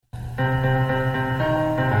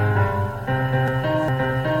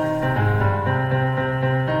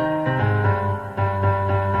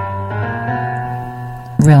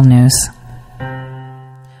Real news.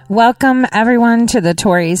 Welcome, everyone, to the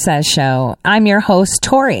Tori Says Show. I'm your host,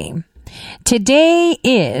 Tori. Today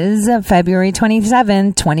is February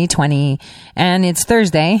 27th, 2020, and it's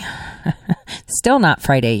Thursday. Still not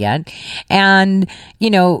Friday yet. And, you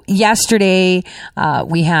know, yesterday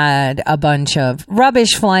we had a bunch of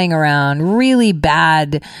rubbish flying around, really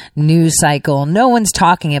bad news cycle. No one's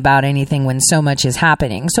talking about anything when so much is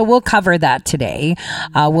happening. So we'll cover that today.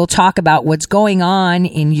 We'll talk about what's going on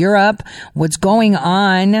in Europe, what's going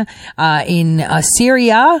on in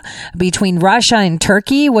Syria between Russia and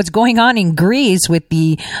Turkey, what's going on in Greece with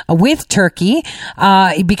Turkey,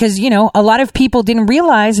 because, you know, a lot of people didn't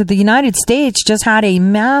realize that the United States just had a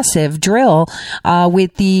massive drill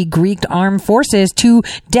with the Greek armed forces to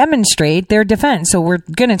demonstrate their defense. So we're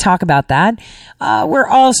going to talk about that. We're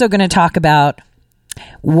also going to talk about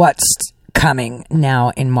what's coming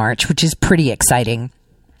now in March, which is pretty exciting.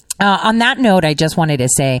 On that note, I just wanted to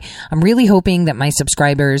say I'm really hoping that my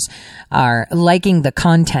subscribers are liking the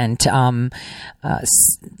content.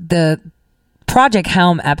 The Project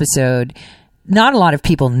Helm episode, not a lot of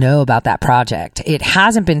people know about that project. It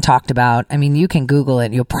hasn't been talked about. I mean, you can Google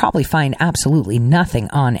it. You'll probably find absolutely nothing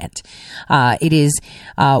on it. It is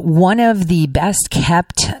one of the best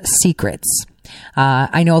kept secrets.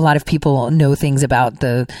 I know a lot of people know things about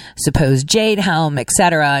the supposed Jade Helm,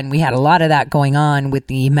 etc., and we had a lot of that going on with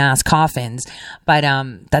the mass coffins. But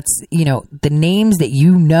that's, you know, the names that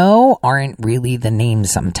you know aren't really the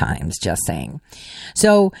names sometimes, just saying.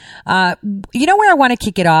 So, you know where I want to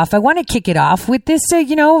kick it off? I want to kick it off with this,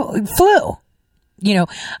 flu. You know,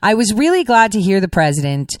 I was really glad to hear the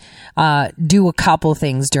president do a couple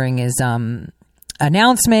things during his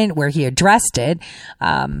announcement where he addressed it.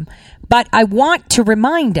 But I want to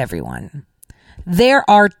remind everyone, there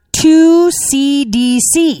are two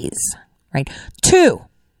CDCs, right? Two.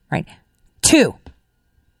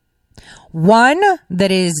 One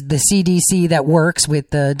that is the CDC that works with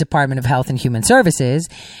the Department of Health and Human Services,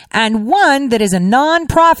 and one that is a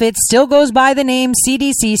nonprofit, still goes by the name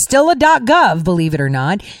CDC, still a .gov, believe it or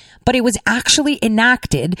not, but it was actually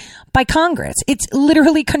enacted by Congress. It's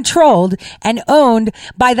literally controlled and owned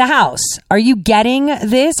by the House. Are you getting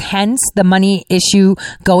this? Hence the money issue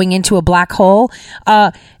going into a black hole.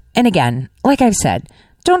 And again, like I've said,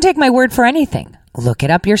 don't take my word for anything. Look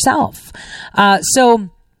it up yourself. So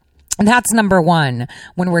that's number one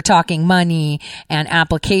when we're talking money and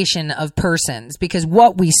application of persons, because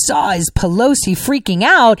what we saw is Pelosi freaking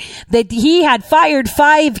out that he had fired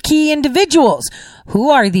 5 key individuals. Who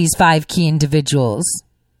are these 5 key individuals?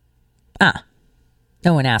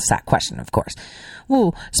 No one asked that question, of course.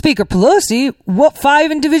 Well, Speaker Pelosi, what 5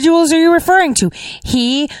 individuals are you referring to?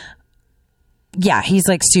 He's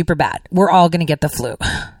like super bad. We're all going to get the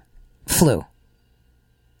flu.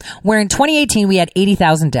 Where in 2018 we had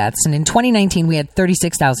 80,000 deaths, and in 2019 we had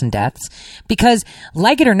 36,000 deaths, because,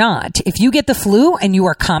 like it or not, if you get the flu and you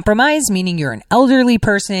are compromised, meaning you're an elderly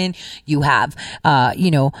person, you have,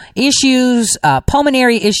 issues,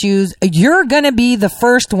 pulmonary issues, you're going to be the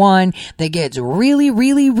first one that gets really,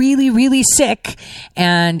 really, really, really sick,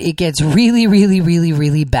 and it gets really, really, really,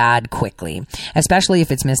 really bad quickly, especially if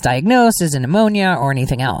it's misdiagnosed as a pneumonia or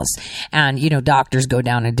anything else. And, doctors go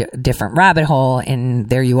down a different rabbit hole, and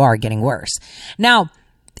there you are, getting worse. Now,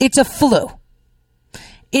 it's a flu.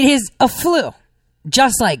 It is a flu.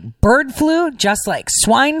 Just like bird flu, just like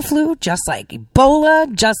swine flu, just like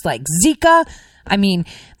Ebola, just like Zika. I mean,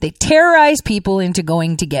 they terrorize people into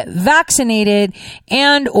going to get vaccinated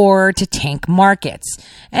and or to tank markets.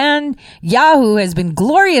 And Yahoo has been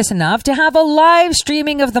glorious enough to have a live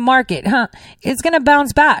streaming of the market. It's going to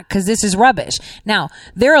bounce back because this is rubbish. Now,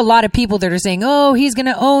 there are a lot of people that are saying, oh, he's going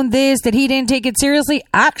to own this, that he didn't take it seriously.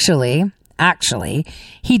 Actually,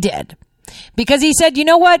 he did. Because he said, you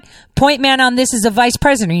know what? Point man on this is a vice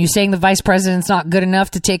president. Are you saying the vice president's not good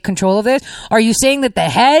enough to take control of this? Are you saying that the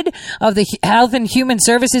head of the Health and Human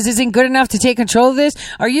Services isn't good enough to take control of this?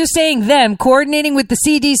 Are you saying them coordinating with the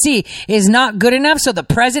CDC is not good enough, so the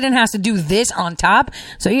president has to do this on top?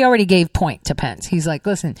 So he already gave point to Pence. He's like,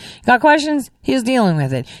 listen, got questions? He's dealing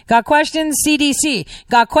with it. Got questions? CDC.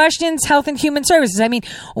 Got questions? Health and Human Services. I mean,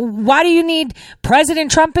 why do you need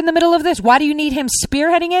President Trump in the middle of this? Why do you need him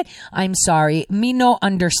spearheading it? I'm sorry, me no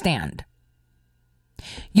understand.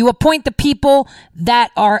 You appoint the people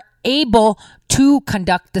that are able to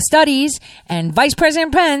conduct the studies, and Vice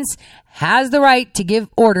President Pence has the right to give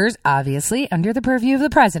orders, obviously, under the purview of the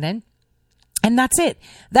president. And that's it.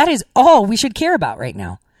 That is all we should care about right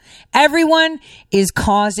now. Everyone is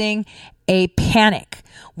causing a panic.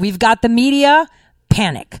 We've got the media,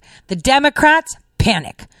 panic. The Democrats,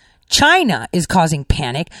 panic. China is causing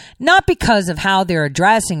panic, not because of how they're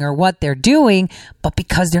addressing or what they're doing, but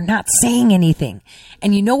because they're not saying anything.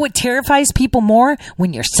 And you know what terrifies people more?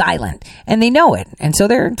 When you're silent. And they know it. And so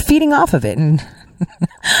they're feeding off of it. And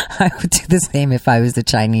I would do the same if I was the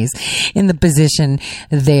Chinese in the position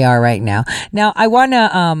they are right now. Now, I want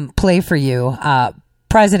to play for you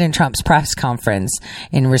President Trump's press conference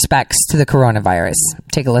in respects to the coronavirus.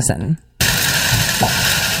 Take a listen.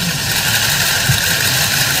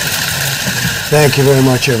 Thank you very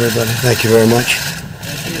much, everybody. Thank you very much.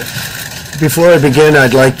 Before I begin,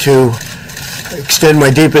 I'd like to extend my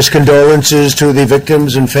deepest condolences to the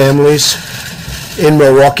victims and families in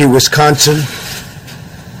Milwaukee, Wisconsin.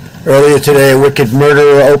 Earlier today, a wicked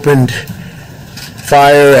murderer opened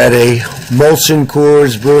fire at a Molson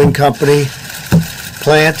Coors Brewing Company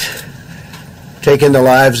plant, taking the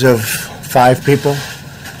lives of 5 people.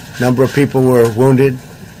 A number of people were wounded,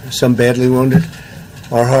 some badly wounded.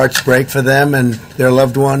 Our hearts break for them and their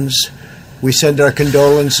loved ones. We send our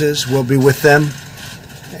condolences. We'll be with them.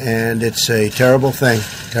 And it's a terrible thing,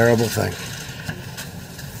 terrible thing.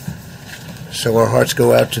 So our hearts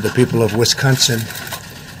go out to the people of Wisconsin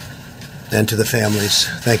and to the families.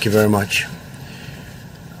 Thank you very much.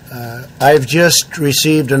 I've just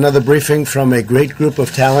received another briefing from a great group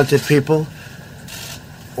of talented people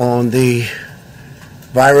on the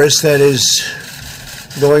virus that is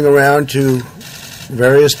going around to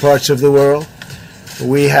various parts of the world.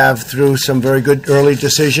 We have, through some very good early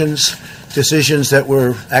decisions that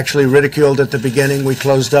were actually ridiculed at the beginning, we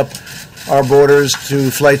closed up our borders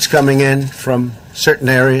to flights coming in from certain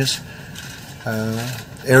areas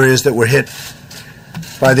that were hit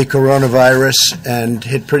by the coronavirus and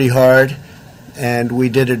hit pretty hard. And we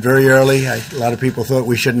did it very early. A lot of people thought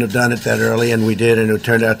we shouldn't have done it that early, and we did, and it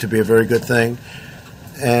turned out to be a very good thing.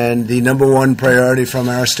 And the number one priority from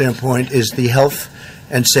our standpoint is the health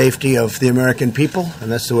and safety of the American people,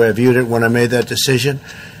 and that's the way I viewed it when I made that decision.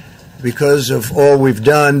 Because of all we've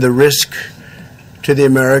done, the risk to the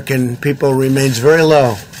American people remains very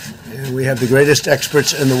low. And we have the greatest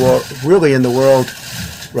experts in the world, really in the world,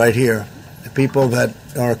 right here. The people that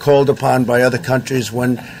are called upon by other countries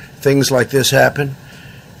when things like this happen.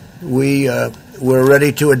 We're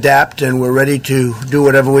ready to adapt, and we're ready to do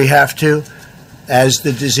whatever we have to as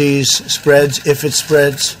the disease spreads, if it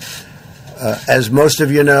spreads. As most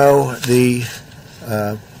of you know, the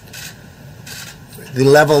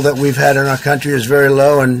level that we've had in our country is very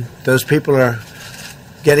low, and those people are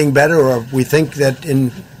getting better, or we think that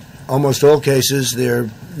in almost all cases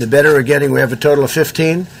the better are getting. We have a total of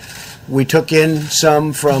 15. We took in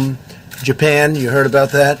some from Japan. You heard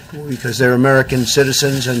about that, because they're American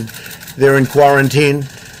citizens and they're in quarantine,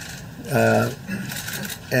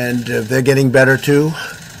 and they're getting better too.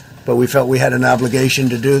 But we felt we had an obligation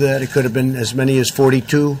to do that. It could have been as many as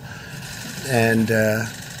 42, and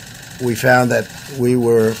we found that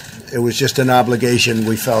it was just an obligation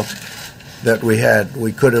we felt that we had.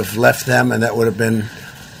 We could have left them, and that would have been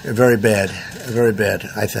very bad,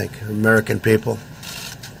 I think, American people.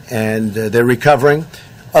 And they're recovering.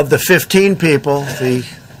 Of the 15 people, the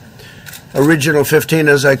original 15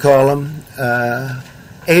 as I call them,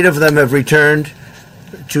 8 of them have returned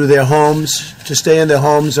to their homes, to stay in their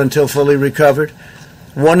homes until fully recovered.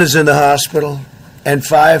 1 is in the hospital, and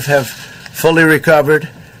 5 have fully recovered,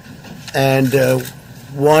 and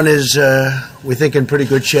 1 is, we think, in pretty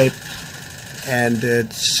good shape, and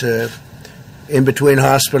it's in between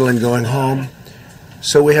hospital and going home.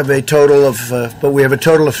 So we have a total of,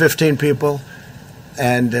 15 people,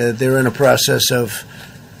 and they're in a process of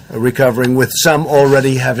recovering, with some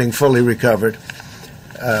already having fully recovered.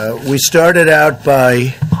 We started out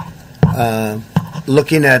by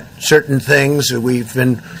looking at certain things. We've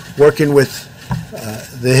been working with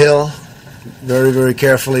the Hill very, very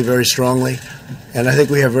carefully, very strongly, and I think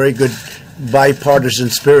we have very good bipartisan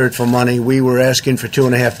spirit for money. We were asking for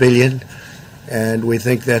 $2.5 billion, and we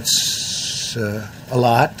think that's a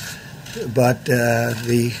lot, but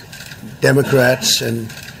the Democrats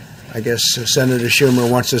and I guess Senator Schumer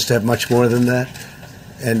wants us to have much more than that.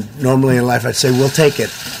 And normally in life I'd say, we'll take it.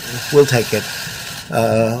 We'll take it.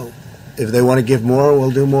 If they want to give more,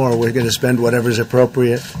 we'll do more. We're going to spend whatever's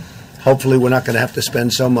appropriate. Hopefully we're not going to have to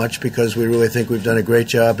spend so much, because we really think we've done a great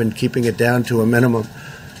job in keeping it down to a minimum.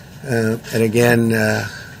 And again,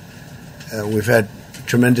 we've had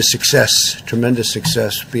tremendous success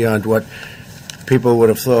beyond what people would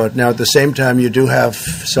have thought. Now, at the same time, you do have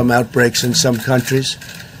some outbreaks in some countries.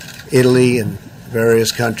 Italy and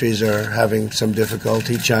various countries are having some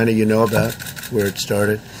difficulty. China, you know about where it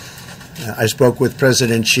started. I spoke with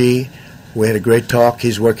President Xi. We had a great talk.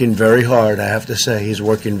 He's working very hard, I have to say. He's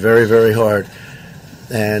working very, very hard.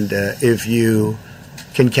 And if you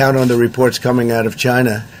can count on the reports coming out of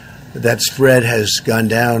China, that spread has gone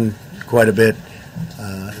down quite a bit.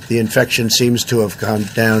 The infection seems to have gone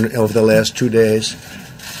down over the last 2 days.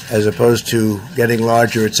 As opposed to getting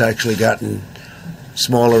larger, it's actually gotten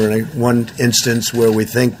smaller. In one instance where we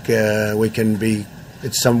think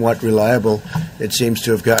it's somewhat reliable, it seems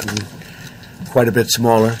to have gotten quite a bit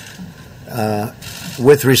smaller.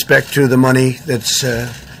 With respect to the money that's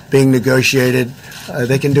being negotiated,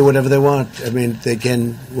 they can do whatever they want. I mean,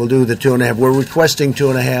 we'll do the 2.5. We're requesting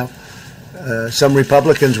 2.5. Some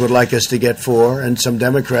Republicans would like us to get 4, and some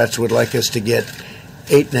Democrats would like us to get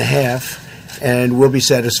 8.5. And we'll be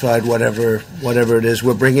satisfied whatever it is.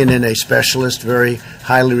 We're bringing in a specialist, very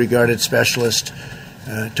highly regarded specialist,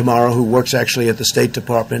 tomorrow, who works actually at the State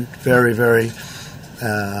Department. Very, very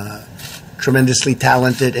tremendously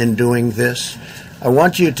talented in doing this. I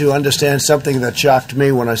want you to understand something that shocked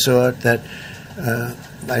me when I saw it, that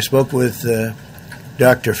I spoke with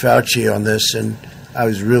Dr. Fauci on this, and I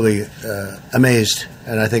was really amazed,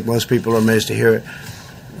 and I think most people are amazed to hear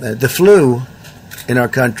it. The flu in our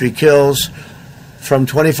country kills from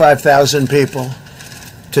 25,000 people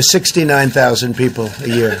to 69,000 people a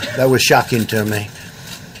year. That was shocking to me.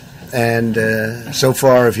 And so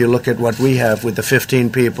far, if you look at what we have with the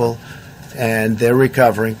 15 people, and they're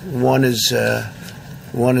recovering, one is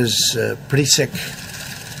pretty sick,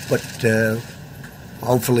 but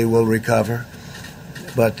hopefully will recover.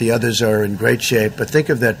 But the others are in great shape. But think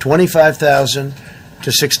of that, 25,000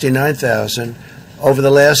 to 69,000. Over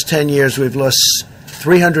the last 10 years, we've lost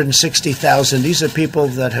 360,000. These are people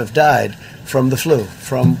that have died from the flu,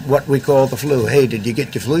 from what we call the flu. Hey, did you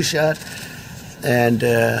get your flu shot? And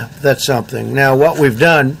that's something. Now, what we've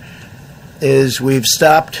done is we've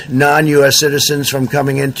stopped non-U.S. citizens from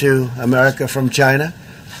coming into America from China.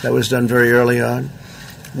 That was done very early on.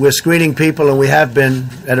 We're screening people, and we have been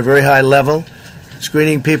at a very high level,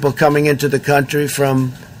 screening people coming into the country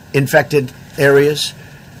from infected areas.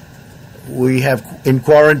 We have in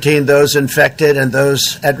quarantine those infected and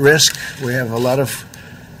those at risk. We have a lot of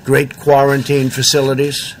great quarantine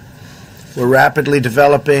facilities. We're rapidly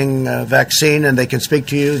developing a vaccine, and they can speak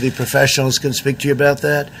to you. The professionals can speak to you about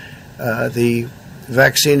that. The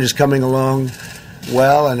vaccine is coming along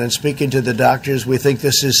well, and in speaking to the doctors, we think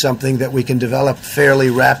this is something that we can develop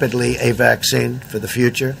fairly rapidly, a vaccine for the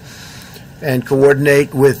future, and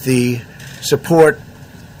coordinate with the support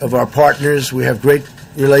of our partners. We have great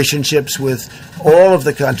relationships with all of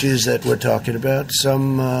the countries that we're talking about.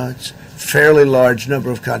 Some it's a fairly large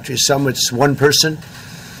number of countries. Some it's one person,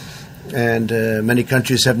 and many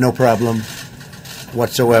countries have no problem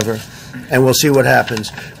whatsoever. And we'll see what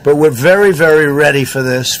happens. But we're very, very ready for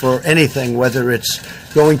this, for anything, whether it's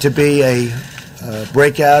going to be a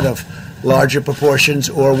breakout of larger proportions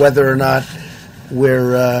or whether or not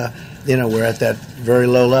we're at that very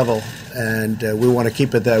low level. And we want to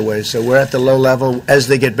keep it that way. So we're at the low level. As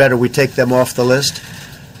they get better, we take them off the list,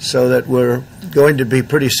 so that we're going to be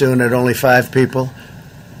pretty soon at only 5 people,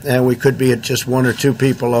 and we could be at just 1 or 2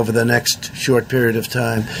 people over the next short period of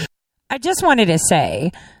time. I just wanted to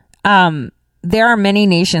say, there are many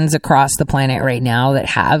nations across the planet right now that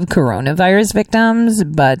have coronavirus victims,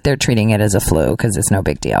 but they're treating it as a flu because it's no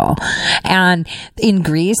big deal. And in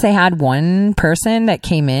Greece, they had one person that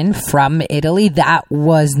came in from Italy that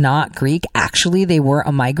was not Greek. Actually, they were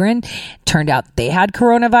a migrant. Turned out they had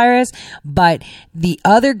coronavirus, but the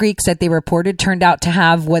other Greeks that they reported turned out to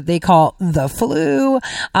have what they call the flu,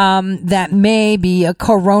 that may be a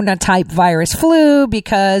corona type virus flu,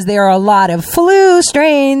 because there are a lot of flu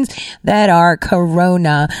strains that are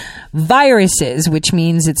corona viruses, which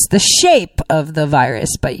means it's the shape of the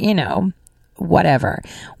virus, but whatever.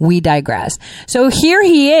 We digress. So here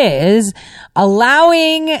he is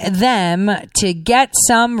allowing them to get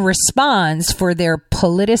some response for their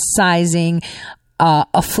politicizing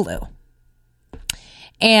a flu.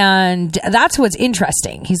 And that's what's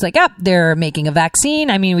interesting. He's like, they're making a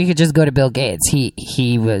vaccine. I mean, we could just go to Bill Gates.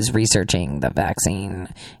 He was researching the vaccine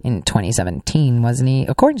in 2017, wasn't he?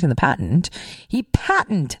 According to the patent, he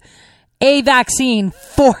patented a vaccine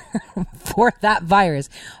for that virus.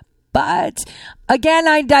 But again,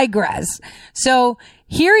 I digress. So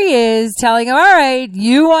here he is telling him, all right,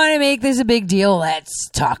 you want to make this a big deal? Let's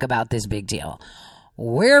talk about this big deal.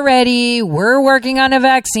 We're ready. We're working on a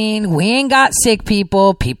vaccine. We ain't got sick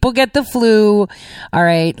people. People get the flu. All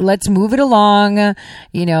right, let's move it along.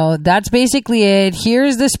 That's basically it.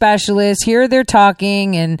 Here's the specialist. Here they're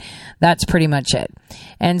talking, and that's pretty much it.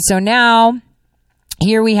 And so now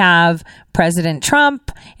Here we have President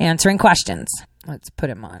Trump answering questions. Let's put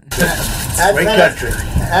him on. Great country.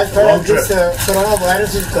 As far as this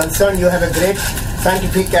coronavirus is concerned, you have a great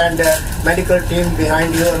scientific and medical team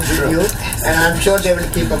behind you and with you, and I'm sure they will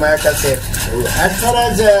keep America safe. As far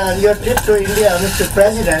as your trip to India, Mr.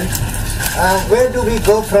 President, where do we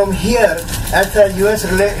go from here as far as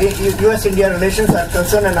U.S.-India relations are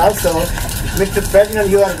concerned? And also, Mr. President,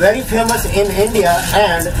 you are very famous in India,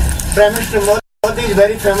 and Prime Minister Modi is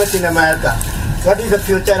very famous in America. What is the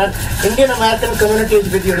future? And Indian American community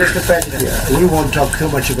is with you, Mr. President. Yeah, we won't talk too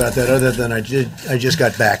much about that other than I just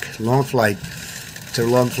got back. Long flight. It's a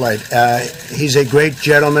long flight. He's a great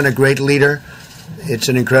gentleman, a great leader. It's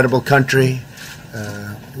an incredible country.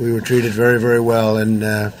 We were treated very, very well,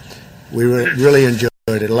 and we really enjoyed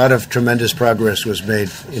it. A lot of tremendous progress was made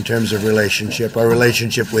in terms of relationship. Our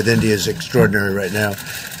relationship with India is extraordinary right now,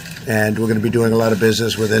 and we're going to be doing a lot of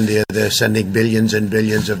business with India. They're sending billions and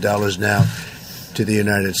billions of dollars now to the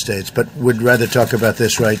United States. But we'd rather talk about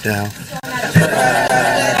this right now. Mr.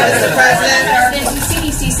 President, the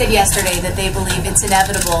CDC said yesterday that they believe it's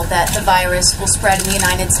inevitable that the virus will spread in the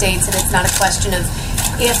United States, and it's not a question of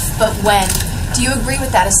if, but when. Do you agree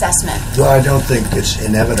with that assessment? Well, I don't think it's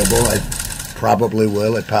inevitable. It probably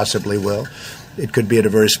will. It possibly will. It could be at a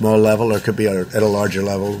very small level, or it could be at a larger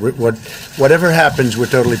level. Whatever happens, we're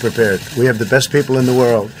totally prepared. We have the best people in the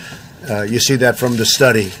world. You see that from the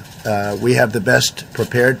study. We have the best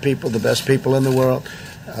prepared people, the best people in the world.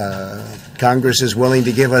 Congress is willing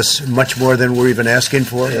to give us much more than we're even asking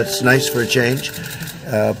for. That's nice for a change.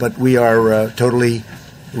 But we are totally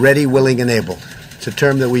ready, willing, and able. It's a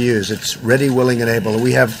term that we use. It's ready, willing, and able.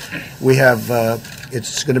 We have.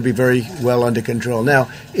 It's going to be very well under control. Now,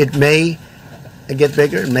 it may get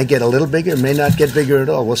bigger. It may get a little bigger. It may not get bigger at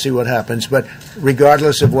all. We'll see what happens. But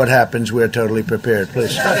regardless of what happens, we're totally prepared.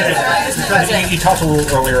 Please. You talked a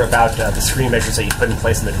little earlier about the screening measures that you put in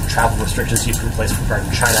place and the travel restrictions you put in place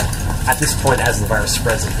regarding China. At this point, as the virus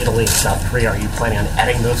spreads in Italy and South Korea, are you planning on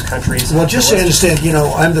adding those countries? Well, just so you understand,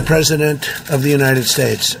 I'm the president of the United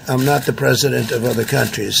States. I'm not the president of other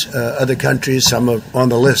countries. Other countries, some are on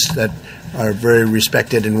the list that are very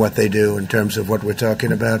respected in what they do in terms of what we're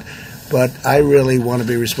talking about. But I really want to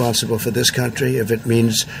be responsible for this country if it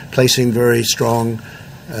means placing a very strong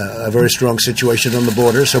situation on the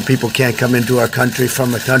border so people can't come into our country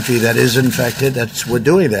from a country that is infected. We're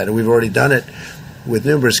doing that, and we've already done it with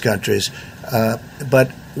numerous countries.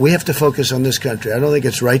 But we have to focus on this country. I don't think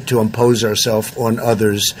it's right to impose ourselves on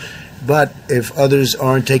others. But if others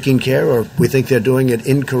aren't taking care or we think they're doing it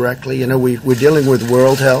incorrectly, we're dealing with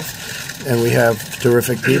World Health. And we have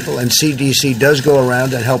terrific people. And CDC does go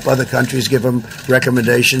around and help other countries, give them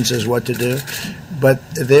recommendations as what to do. But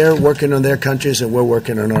they're working on their countries and we're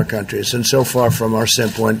working on our countries. And so far, from our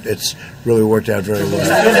standpoint, it's really worked out very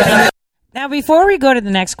well. Now, before we go to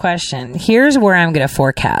the next question, here's where I'm going to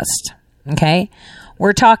forecast. Okay?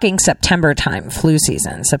 We're talking September time, flu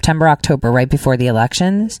season, September, October, right before the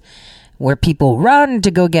elections, where people run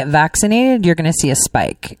to go get vaccinated. You're going to see a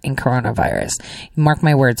spike in coronavirus. Mark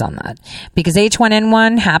my words on that. Because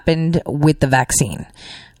H1N1 happened with the vaccine.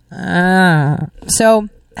 So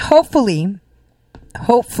hopefully,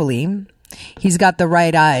 he's got the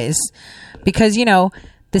right eyes. Because, the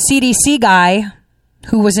CDC guy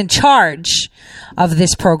who was in charge of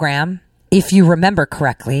this program, if you remember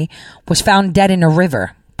correctly, was found dead in a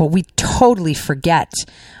river. But we totally forget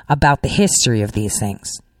about the history of these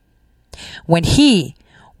things. When he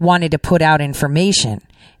wanted to put out information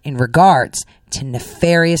in regards to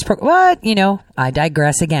nefarious I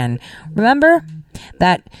digress again. Remember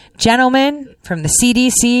that gentleman from the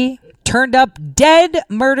CDC turned up dead,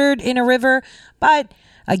 murdered in a river? But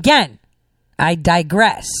again, I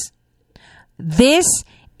digress. This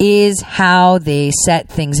is how they set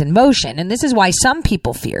things in motion. And this is why some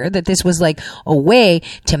people fear that this was like a way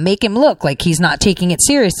to make him look like he's not taking it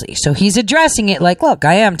seriously. So he's addressing it like, look,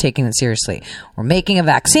 I am taking it seriously. We're making a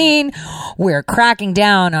vaccine. We're cracking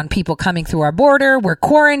down on people coming through our border. We're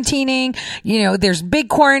quarantining. There's big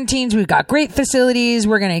quarantines. We've got great facilities.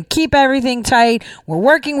 We're going to keep everything tight. We're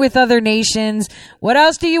working with other nations. What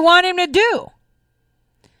else do you want him to do?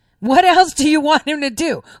 What else do you want him to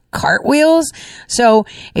do? Cartwheels? So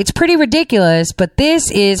it's pretty ridiculous, but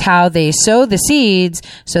this is how they sow the seeds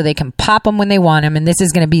so they can pop them when they want them. And this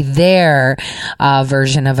is going to be their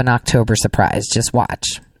version of an October surprise. Just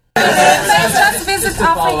watch. Just to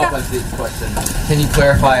follow up on Steve's question, can you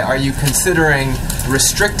clarify, are you considering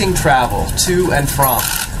restricting travel to and from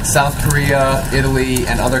South Korea, Italy,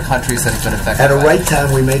 and other countries that have been affected? At a right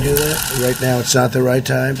time, we may do that. Right now, it's not the right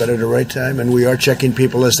time, but at a right time. And we are checking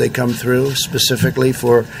people as they come through, specifically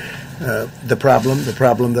for the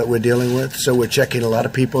problem that we're dealing with. So we're checking a lot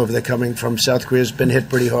of people if they're coming from South Korea's been hit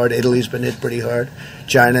pretty hard. Italy's been hit pretty hard.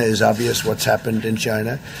 China is obvious what's happened in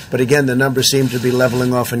China. But again, the numbers seem to be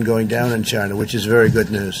leveling off and going down in China, which is very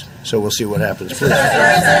good news. So we'll see what happens. Please.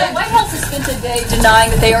 The White House has spent today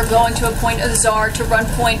denying that they are going to appoint a czar to run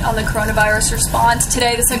point on the coronavirus response.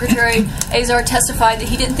 Today, the Secretary Azar testified that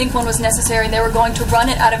he didn't think one was necessary and they were going to run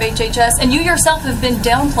it out of HHS. And you yourself have been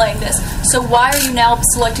downplaying this. So why are you now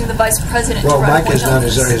selecting the vice president to run Mike point is on not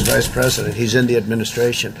this? his vice president. He's in the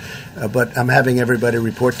administration. But I'm having everybody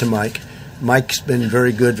report to Mike. Mike's been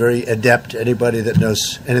very good, very adept. Anybody that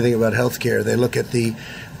knows anything about healthcare, they look at the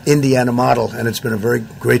Indiana model, and it's been a very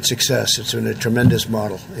great success. It's been a tremendous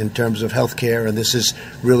model in terms of healthcare, and this is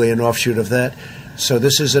really an offshoot of that. So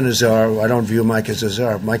this isn't a czar. I don't view Mike as a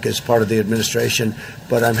czar. Mike is part of the administration,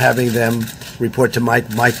 but I'm having them report to Mike.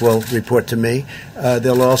 Mike will report to me.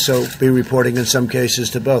 They'll also be reporting in some cases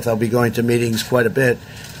to both. I'll be going to meetings quite a bit,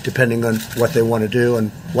 depending on what they want to do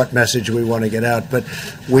and what message we want to get out. But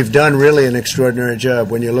we've done really an extraordinary job.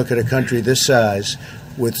 When you look at a country this size,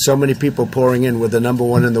 with so many people pouring in, we're the number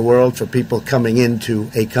one in the world for people coming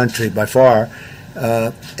into a country by far,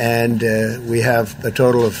 and we have a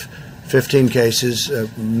total of 15 cases,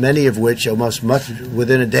 many of which, almost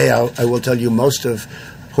within a day, I will tell you, most of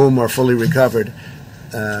whom are fully recovered.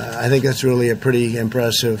 I think that's really a pretty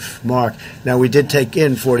impressive mark. Now, we did take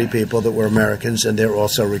in 40 people that were Americans, and they're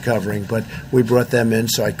also recovering, but we brought them in,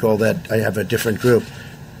 so I have a different group.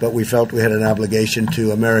 But we felt we had an obligation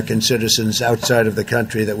to American citizens outside of the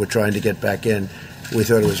country that were trying to get back in. We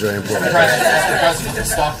thought it was very important. Mr. President, the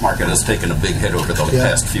stock market has taken a big hit over the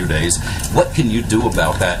past few days. What can you do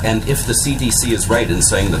about that? And if the CDC is right in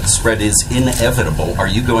saying that the spread is inevitable, are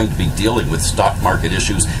you going to be dealing with stock market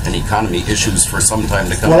issues and economy issues for some time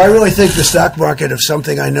to come? Well, I really think the stock market is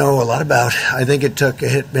something I know a lot about. I think it took a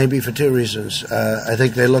hit maybe for two reasons. I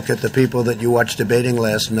think they look at the people that you watched debating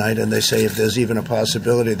last night and they say if there's even a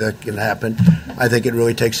possibility that can happen. I think it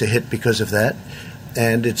really takes a hit because of that.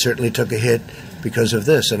 And it certainly took a hit because of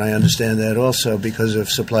this, and I understand that also because of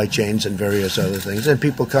supply chains and various other things, and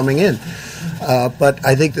people coming in. But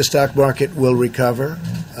I think the stock market will recover.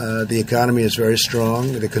 The economy is very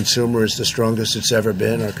strong. The consumer is the strongest it's ever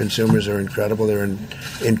been. Our consumers are incredible. They're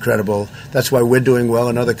incredible. That's why we're doing well,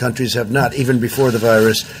 and other countries have not. Even before the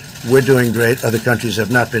virus, we're doing great. Other countries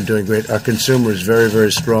have not been doing great. Our consumer is very,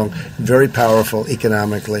 very strong, very powerful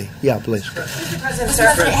economically. Yeah, please. Mr.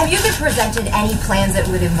 President, have you been presented any plans that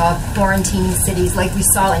would involve quarantining cities like we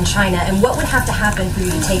saw in China? And what would have to happen for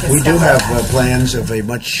you to take a step We do like have plans of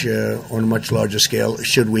on a much larger scale,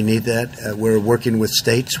 should we need that. We're working with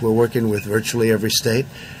states. We're working with virtually every state.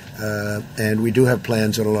 And we do have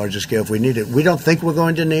plans on a larger scale if we need it. We don't think we're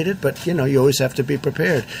going to need it, but, you always have to be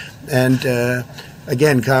prepared. And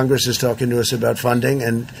again, Congress is talking to us about funding,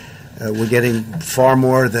 and we're getting far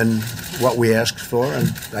more than what we asked for.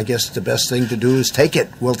 And I guess the best thing to do is take it.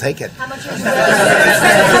 We'll take it. How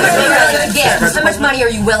much money are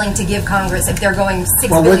you willing to give Congress if they're going $6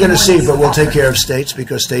 billion? Well, we're going to see, but we'll take care of states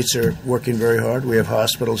because states are working very hard. We have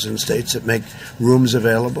hospitals in states that make rooms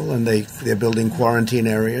available, and they're building quarantine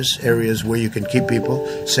areas where you can keep people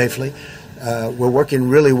safely. We're working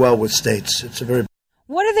really well with states. It's a very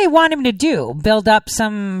What do they want him to do? Build up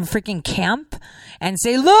some freaking camp and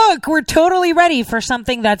say, look, we're totally ready for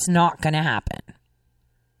something that's not going to happen.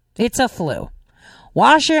 It's a flu.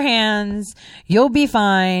 Wash your hands. You'll be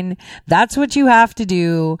fine. That's what you have to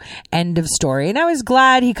do. End of story. And I was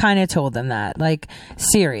glad he kind of told them that. Like,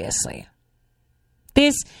 seriously.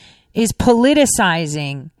 This is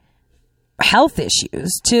politicizing health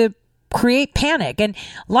issues to create panic. And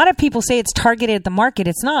a lot of people say it's targeted at the market.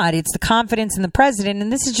 It's not. It's the confidence in the president.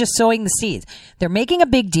 And this is just sowing the seeds. They're making a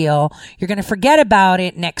big deal. You're going to forget about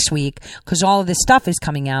it next week because all of this stuff is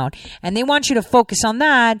coming out. And they want you to focus on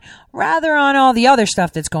that rather on all the other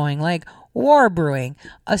stuff that's going, like war brewing,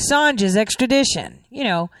 Assange's extradition,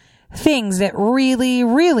 things that really,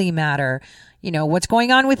 really matter. What's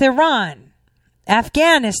going on with Iran,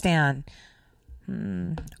 Afghanistan,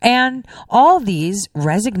 and all these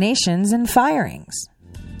resignations and firings.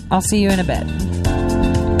 I'll see you in a bit.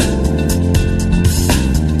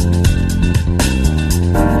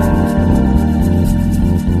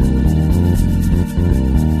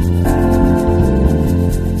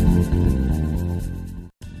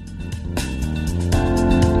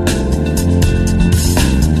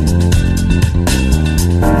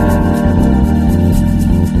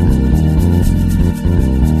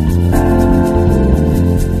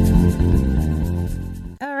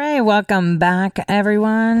 Hi, welcome back,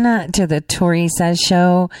 everyone, to the Tori Says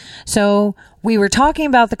Show. So we were talking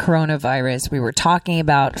about the coronavirus. We were talking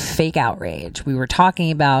about fake outrage. We were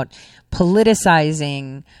talking about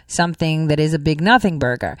politicizing something that is a big nothing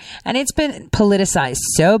burger. And it's been politicized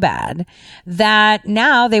so bad that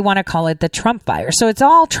now they want to call it the Trump virus. So it's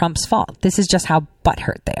all Trump's fault. This is just how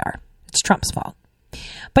butthurt they are. It's Trump's fault.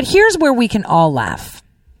 But here's where we can all laugh.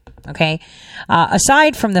 Okay.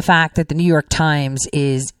 Aside from the fact that the New York Times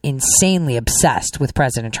is insanely obsessed with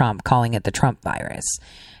President Trump, calling it the Trump virus,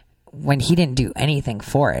 when he didn't do anything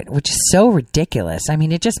for it, which is so ridiculous. I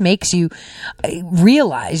mean, it just makes you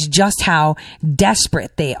realize just how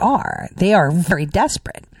desperate they are. They are very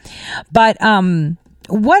desperate. But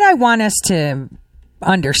what I want us to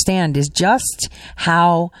understand is just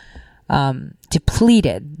how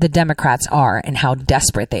depleted the Democrats are and how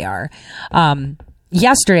desperate they are.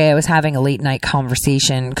 Yesterday, I was having a late night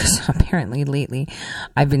conversation because apparently lately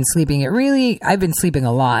I've been sleeping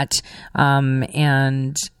a lot,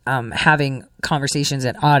 and having conversations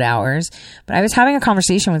at odd hours. But I was having a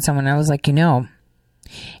conversation with someone and I was like,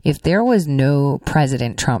 if there was no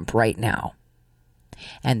President Trump right now,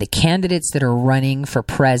 and the candidates that are running for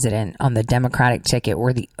president on the Democratic ticket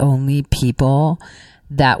were the only people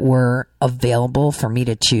that were available for me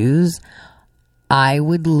to choose, I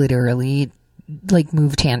would literally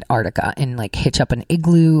move to Antarctica and hitch up an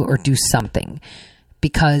igloo or do something,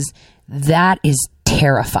 because that is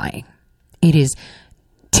terrifying. It is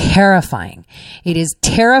terrifying. It is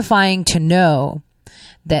terrifying to know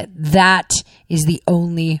that that is the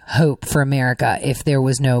only hope for America if there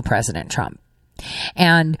was no President Trump.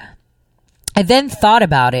 And I then thought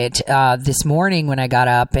about it this morning when I got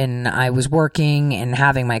up and I was working and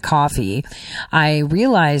having my coffee. I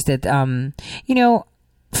realized that,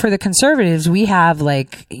 for the conservatives, we have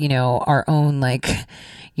our own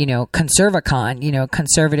Conservacon,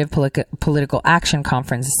 Conservative Political Action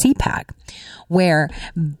Conference, CPAC, where,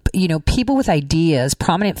 people with ideas,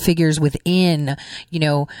 prominent figures within,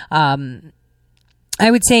 I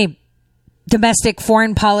would say domestic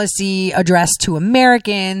foreign policy addressed to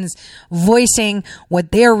Americans, voicing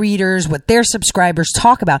what their readers, what their subscribers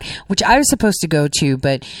talk about, which I was supposed to go to.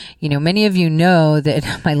 But, many of you know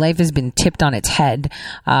that my life has been tipped on its head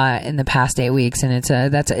in the past 8 weeks. And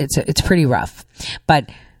it's pretty rough. But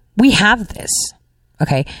we have this.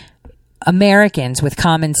 Okay. Americans with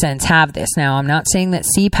common sense have this. Now, I'm not saying that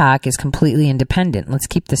CPAC is completely independent. Let's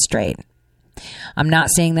keep this straight. I'm not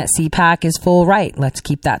saying that CPAC is full right. Let's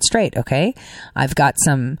keep that straight, okay? I've got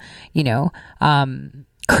some,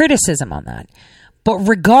 criticism on that. But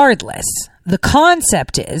regardless, the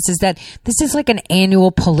concept is that this is like an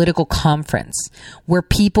annual political conference where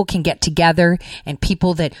people can get together, and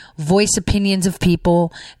people that voice opinions of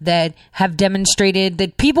people that have demonstrated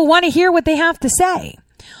that people want to hear what they have to say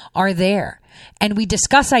are there. And we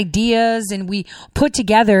discuss ideas and we put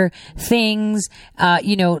together things,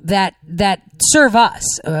 that serve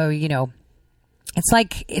us. It's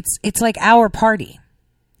like our party.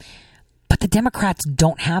 But the Democrats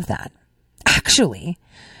don't have that. Actually,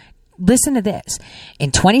 listen to this.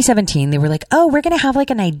 In 2017, they were like, oh, we're going to have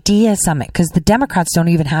an idea summit, because the Democrats don't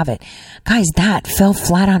even have it. Guys, that fell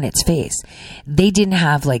flat on its face. They didn't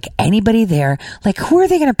have anybody there. Who are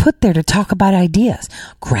they going to put there to talk about ideas?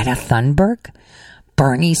 Greta Thunberg?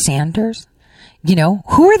 Bernie Sanders?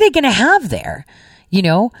 Who are they going to have there?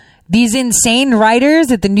 These insane writers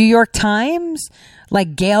at the New York Times,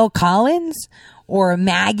 like Gail Collins or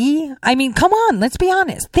Maggie. I mean, come on, let's be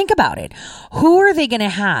honest. Think about it. Who are they going to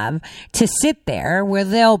have to sit there where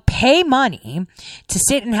they'll pay money to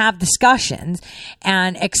sit and have discussions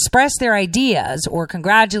and express their ideas or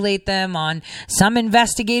congratulate them on some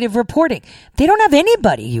investigative reporting? They don't have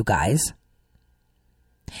anybody, you guys.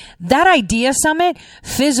 That idea summit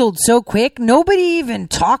fizzled so quick, nobody even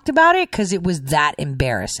talked about it because it was that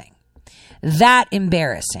embarrassing. That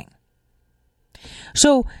embarrassing.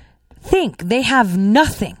 So think, they have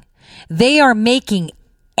nothing. They are making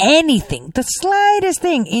anything, the slightest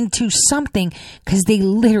thing, into something because they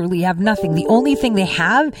literally have nothing. The only thing they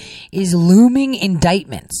have is looming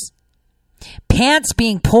indictments, pants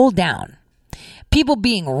being pulled down, people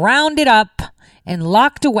being rounded up and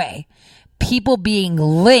locked away, people being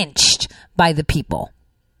lynched by the people.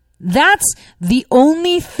 That's the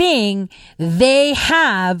only thing they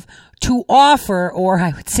have to offer, or I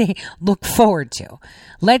would say look forward to.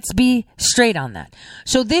 Let's be straight on that.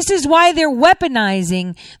 So this is why they're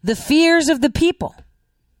weaponizing the fears of the people.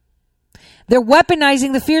 They're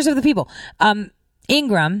weaponizing the fears of the people.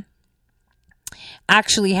 Ingram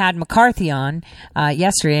actually had McCarthy on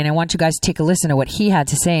yesterday, and I want you guys to take a listen to what he had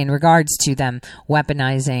to say in regards to them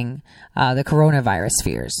weaponizing the coronavirus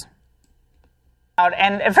fears.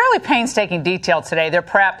 And a fairly painstaking detail today, their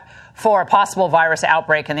prep for a possible virus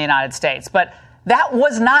outbreak in the United States. But that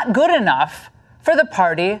was not good enough for the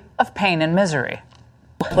party of pain and misery.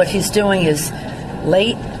 What he's doing is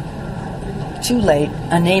late, too late,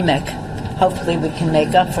 anemic. Hopefully we can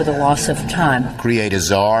make up for the loss of time. Create a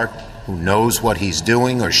czar who knows what he's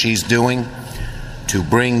doing or she's doing. To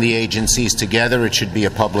bring the agencies together, it should be a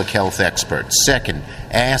public health expert. Second,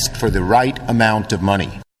 ask for the right amount of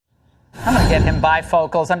money. I'm going to get him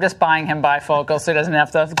bifocals. I'm just buying him bifocals so he doesn't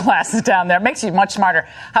have those glasses down there. It makes you much smarter.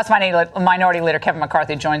 House Minority Leader Kevin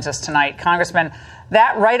McCarthy joins us tonight. Congressman,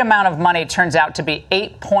 that right amount of money turns out to be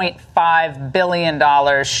 $8.5 billion,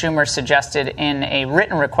 Schumer suggested in a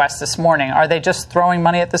written request this morning. Are they just throwing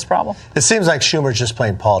money at this problem? It seems like Schumer's just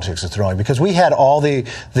playing politics and throwing, because we had all the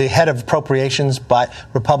head of appropriations by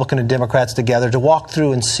Republican and Democrats together to walk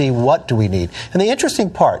through and see what do we need. And the interesting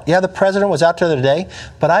part, the president was out there today,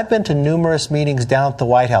 but I've been to numerous meetings down at the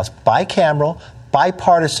White House, bicameral,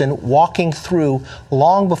 bipartisan, walking through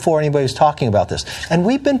long before anybody was talking about this. And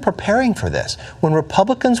we've been preparing for this. When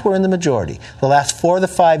Republicans were in the majority, the last 4 of the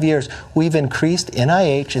 5 years, we've increased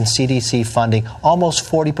NIH and CDC funding almost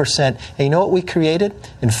 40%. And you know what we created?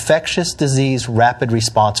 Infectious Disease Rapid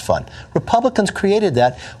Response Fund. Republicans created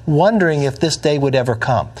that, wondering if this day would ever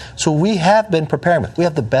come. So we have been preparing. We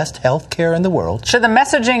have the best health care in the world. Should the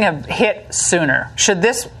messaging have hit sooner? Should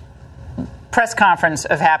this press conference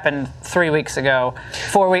have happened 3 weeks ago,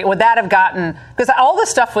 4 weeks? Would that have gotten, because all this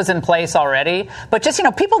stuff was in place already, but just,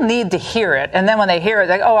 people need to hear it. And then when they hear it,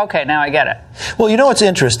 they go, oh, okay, now I get it. Well, what's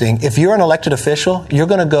interesting? If you're an elected official, you're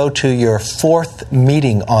going to go to your 4th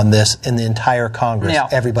meeting on this in the entire Congress,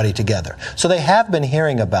 everybody together. So they have been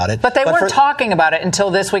hearing about it. But they weren't talking about it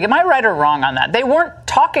until this week. Am I right or wrong on that? They weren't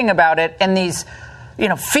talking about it in these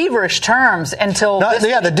feverish terms until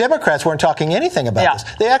the Democrats weren't talking anything about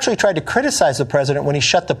this. They actually tried to criticize the president when he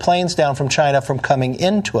shut the planes down from China from coming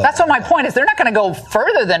into it. That's what my point is. They're not going to go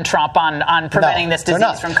further than Trump on preventing this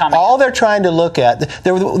disease from coming. All they're trying to look at,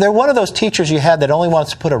 they're one of those teachers you had that only wants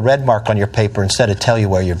to put a red mark on your paper instead of tell you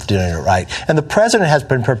where you're doing it right. And the president has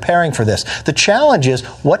been preparing for this. The challenge is,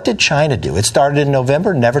 what did China do? It started in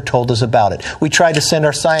November, never told us about it. We tried to send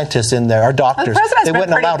our scientists in there, our doctors. The president's been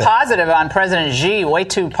pretty positive on President Xi, way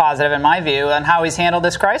too positive in my view, on how he's handled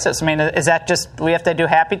this crisis. I mean, is that just we have to do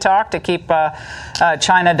happy talk to keep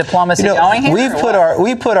China diplomacy going here?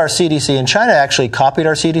 We put our CDC, and China actually copied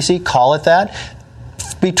our CDC, call it that.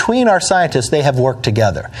 Between our scientists, they have worked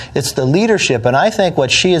together. It's the leadership, and I think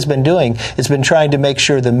what she has been doing is been trying to make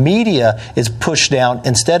sure the media is pushed down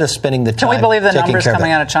instead of spending the time. Can we believe the numbers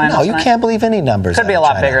coming out of China? No, you can't believe any numbers. Could be a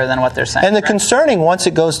lot bigger than what they're saying. And the concerning, once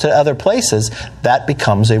it goes to other places, that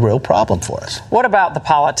becomes a real problem for us. What about the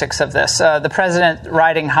politics of this? The president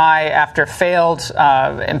riding high after failed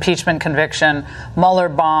impeachment conviction, Mueller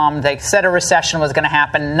bombed. They said a recession was going to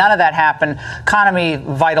happen. None of that happened. Economy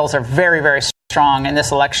vitals are very, very strong in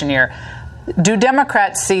this election year. Do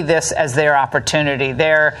Democrats see this as their opportunity,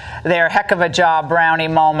 their heck of a job brownie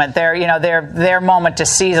moment, their moment to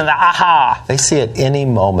seize the aha? They see it any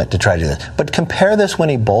moment to try to do this. But compare this when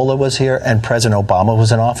Ebola was here and President Obama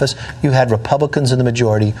was in office. You had Republicans in the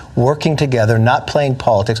majority working together, not playing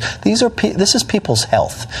politics. This is people's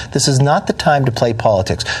health. This is not the time to play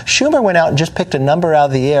politics. Schumer went out and just picked a number out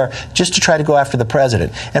of the air just to try to go after the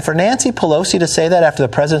president. And for Nancy Pelosi to say that after the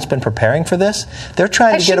president's been preparing for this, they're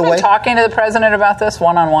trying to get away. Has she been talking to the president about this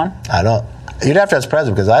one-on-one? I don't. You'd have to ask the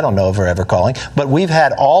president, because I don't know if we're ever calling. But we've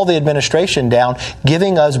had all the administration down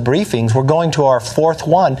giving us briefings. We're going to our 4th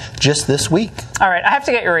one just this week. All right. I have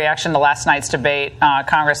to get your reaction to last night's debate,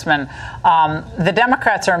 Congressman. The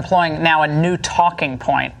Democrats are employing now a new talking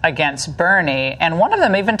point against Bernie, and one of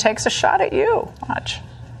them even takes a shot at you. Watch.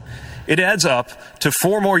 It adds up to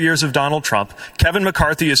 4 more years of Donald Trump, Kevin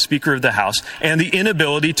McCarthy as Speaker of the House, and the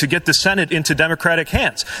inability to get the Senate into Democratic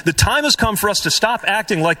hands. The time has come for us to stop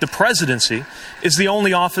acting like the presidency is the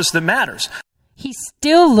only office that matters. He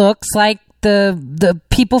still looks like the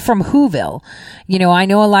people from Whoville. I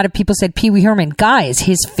know a lot of people said Pee Wee Herman. Guys,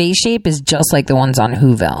 his face shape is just like the ones on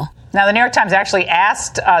Whoville. Now, the New York Times actually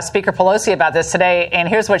asked Speaker Pelosi about this today, and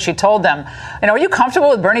here's what she told them. Are you comfortable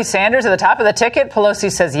with Bernie Sanders at the top of the ticket? Pelosi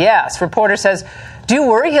says yes. Reporter says, do you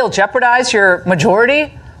worry he'll jeopardize your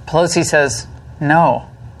majority? Pelosi says no.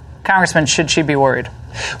 Congressman, should she be worried?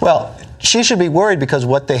 Well, she should be worried because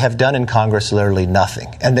what they have done in Congress is literally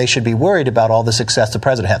nothing. And they should be worried about all the success the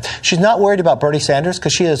president has. She's not worried about Bernie Sanders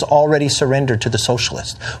because she has already surrendered to the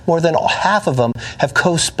socialists. More than half of them have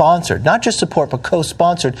co-sponsored, not just support, but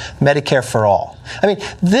co-sponsored Medicare for all. I mean,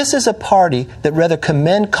 this is a party that rather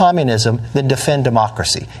commend communism than defend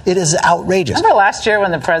democracy. It is outrageous. Remember last year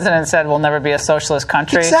when the president said we'll never be a socialist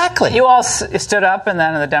country? Exactly. You all stood up, and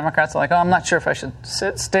then the Democrats are like, oh, I'm not sure if I should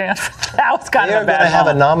stand for that. That was kind of a bad They're going to have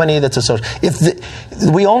a nominee that's a socialist.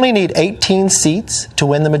 We only need 18 seats to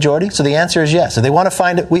win the majority, so the answer is yes. If they want to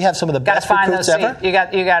find it, we have some of the best recruits ever. You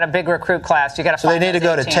got a big recruit class. You got to. So they need to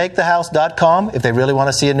go to takethehouse.com if they really want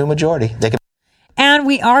to see a new majority. They can. And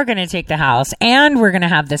we are going to take the House, and we're going to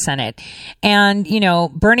have the Senate. And, you know,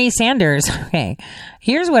 Bernie Sanders, okay,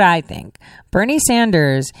 here's what I think. Bernie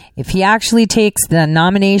Sanders, if he actually takes the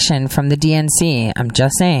nomination from the DNC, I'm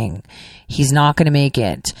just saying, he's not going to make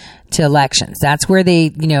it to elections. That's where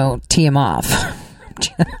they, you know, tee him off.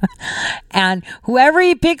 And whoever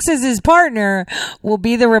he picks as his partner will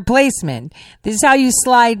be the replacement. This is how you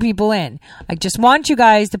slide people in. I just want you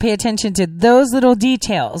guys to pay attention to those little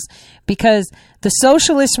details because the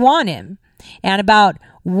socialists want him. And about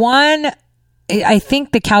I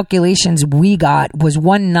think the calculations we got was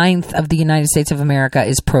 1/9 of the United States of America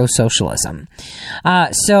is pro-socialism.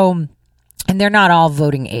 And they're not all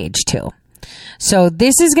voting age too. So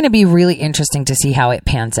this is going to be really interesting to see how it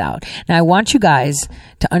pans out. Now, I want you guys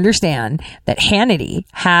to understand that Hannity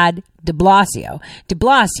had de Blasio,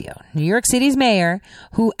 New York City's mayor,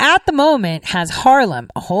 who at the moment has Harlem,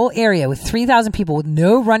 a whole area with 3,000 people with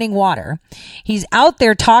no running water. He's out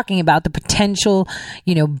there talking about the potential,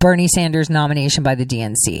 you know, Bernie Sanders nomination by the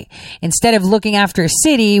DNC. Instead of looking after a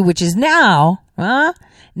city, which is now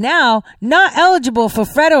not eligible for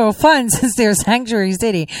federal funds since they're a sanctuary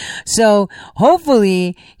city. So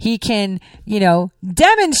hopefully he can, you know,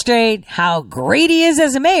 demonstrate how great he is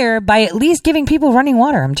as a mayor by at least giving people running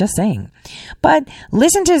water. I'm just saying. But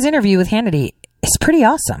listen to his interview with Hannity. It's pretty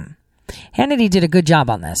awesome. Hannity did a good job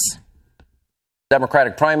on this.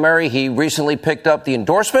 Democratic primary. He recently picked up the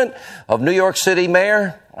endorsement of New York City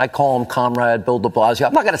Mayor. I call him Comrade Bill de Blasio.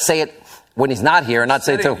 I'm not going to say it when he's not here and not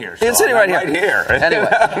say it to him. He's sitting right here. Anyway,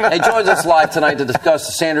 he joins us live tonight to discuss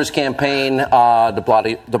the Sanders campaign, de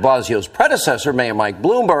Blasio's predecessor, Mayor Mike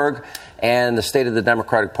Bloomberg, and the state of the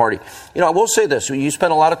Democratic Party. You know, I will say this. You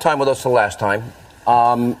spent a lot of time with us the last time,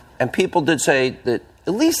 and people did say that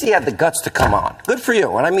at least he had the guts to come on. Good for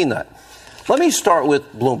you, and I mean that. Let me start with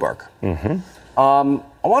Bloomberg. Mm-hmm.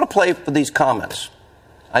 I want to play for these comments.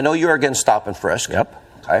 I know you're against stop and frisk. Yep.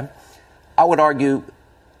 Okay. I would argue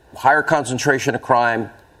higher concentration of crime,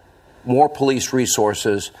 more police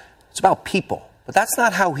resources. It's about people. But that's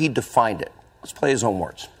not how he defined it. Let's play his own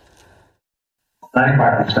words.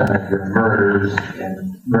 95% of your murders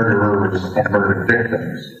and murderers and murder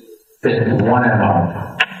victims fit in one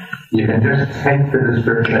MO. You can just take the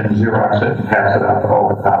description, Xerox it, and pass it out to all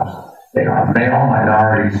the cops. They are male,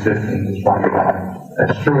 minorities, 15 to 25.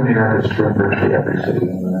 That's true in New York. It's true in virtually every city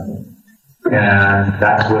in the country. And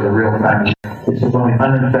that's where the real crime is. It's only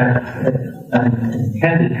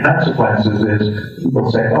unintended consequences is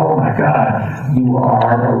people say, oh my God, you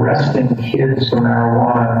are arresting kids for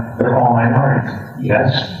marijuana. They're all minorities.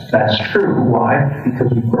 Yes, that's true. Why?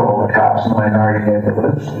 Because we put all the cops in minority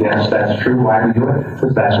neighborhoods. Yes, that's true. Why do we do it?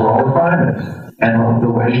 Because that's where all the crime is. And the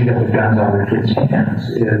way you get the guns out of your kids' hands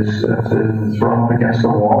is to throw them against the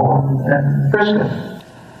wall and frisk them.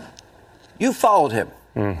 You followed him.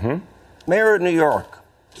 Mm-hmm. Mayor of New York.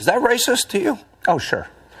 Is that racist to you? Oh, sure.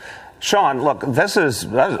 Sean, look,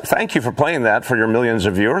 thank you for playing that for your millions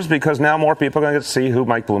of viewers because now more people are going to get to see who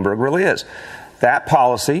Mike Bloomberg really is. That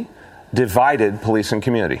policy divided police and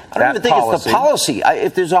community. I don't even think it's the policy.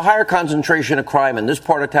 If there's a higher concentration of crime in this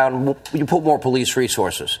part of town, you put more police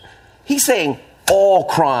resources. He's saying all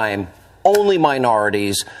crime, only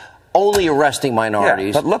minorities, only arresting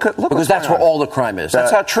minorities. Yeah, but look because that's where all the crime is.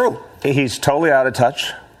 That's not true. He's totally out of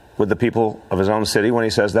touch with the people of his own city when he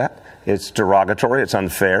says that. It's derogatory. It's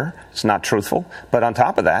unfair. It's not truthful. But on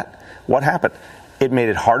top of that, what happened? It made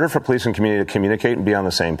it harder for police and community to communicate and be on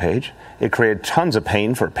the same page. It created tons of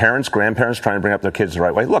pain for parents, grandparents trying to bring up their kids the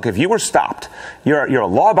right way. Look, if you were stopped, you're a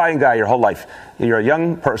law-abiding guy your whole life. You're a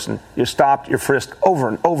young person. You're stopped. You're frisked over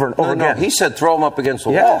and over and over again. No, he said throw them up against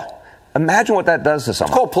the wall. Imagine what that does to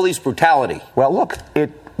someone. It's called police brutality. Well, look,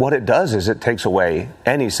 what it does is it takes away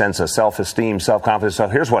any sense of self-esteem, self-confidence. So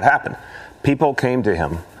here's what happened. People came to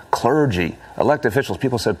him, clergy, elected officials.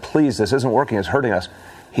 People said, please, this isn't working. It's hurting us.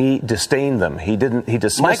 He disdained them. He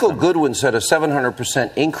dismissed them. Michael Goodwin said a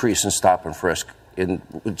 700% increase in stop and frisk,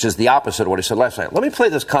 which is the opposite of what he said last night. Let me play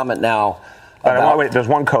this comment now. Wait, there's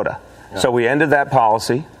one coda. So we ended that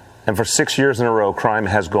policy. And for 6 years in a row, crime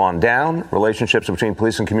has gone down. Relationships between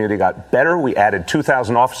police and community got better. We added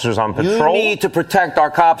 2,000 officers on patrol. You need to protect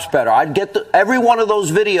our cops better. I'd get every one of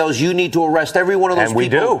those videos. You need to arrest every one of those people.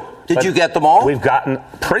 And we do. Did you get them all? We've gotten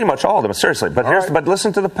pretty much all of them, seriously. But but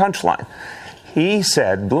listen to the punchline. He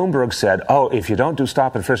said, Bloomberg said, oh, if you don't do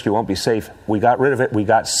stop and frisk, you won't be safe. We got rid of it. We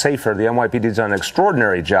got safer. The NYPD's done an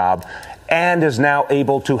extraordinary job and is now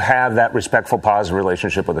able to have that respectful, positive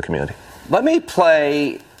relationship with the community. Let me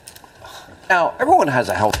play... Now, everyone has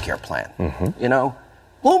a health care plan, you know?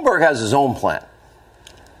 Bloomberg has his own plan.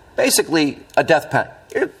 Basically, a death penalty.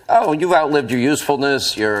 You've outlived your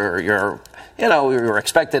usefulness, your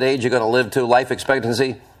expected age you're going to live to, life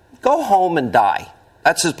expectancy. Go home and die.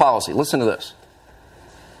 That's his policy. Listen to this.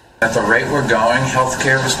 At the rate we're going, health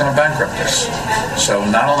care is going to bankrupt us. So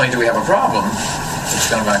not only do we have a problem,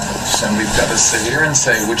 it's going to bankrupt us. And we've got to sit here and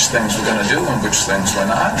say which things we're going to do and which things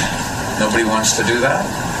we're not. Nobody wants to do that.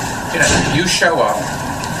 You know, you show up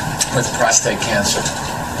with prostate cancer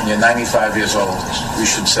and you're 95 years old. We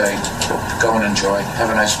should say, go and enjoy, have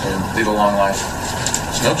a nice food, lead a long life.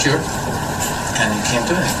 There's no cure, and you can't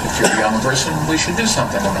do anything. If you're a young person, we should do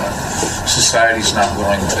something about it. Society's not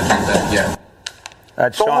willing to do that yet.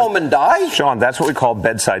 Go home and die? Sean, that's what we call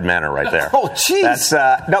bedside manner right there. Oh, jeez.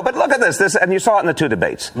 No, but look at this, and you saw it in the two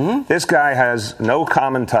debates. This guy has no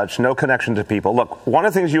common touch, no connection to people. Look, one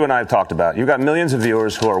of the things you and I have talked about, you've got millions of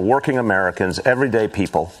viewers who are working Americans, everyday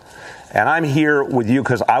people, and I'm here with you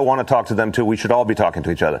because I want to talk to them too. We should all be talking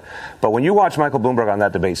to each other. But when you watch Michael Bloomberg on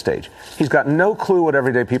that debate stage, he's got no clue what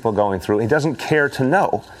everyday people are going through. He doesn't care to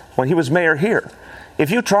know. When he was mayor here, if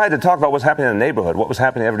you tried to talk about what's happening in the neighborhood, what was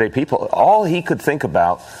happening to everyday people, all he could think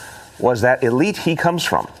about was that elite he comes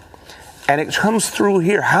from. And it comes through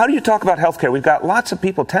here. How do you talk about health care? We've got lots of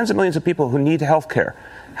people, tens of millions of people who need health care.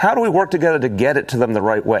 How do we work together to get it to them the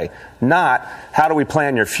right way? Not, how do we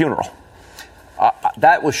plan your funeral?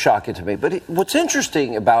 That was shocking to me. But what's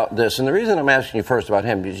interesting about this, and the reason I'm asking you first about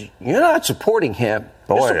him, is you're not supporting him.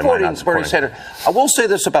 You're supporting Bernie Sanders. I will say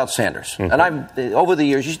this about Sanders, and over the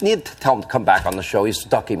years, you need to tell him to come back on the show. He's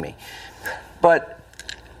ducking me. But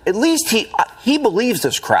at least he believes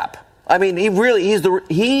this crap. I mean,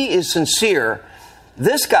 he is sincere.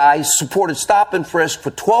 This guy supported stop and frisk for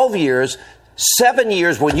 12 years, 7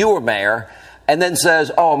 years when you were mayor, and then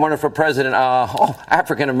says, I'm running for president.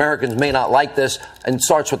 African Americans may not like this, and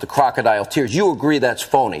starts with the crocodile tears. You agree that's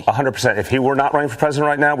phony? 100%. If he were not running for president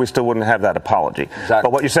right now, we still wouldn't have that apology. Exactly.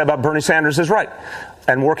 But what you said about Bernie Sanders is right.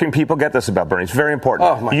 And working people get this about Bernie. It's very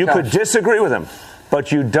important. You could disagree with him, but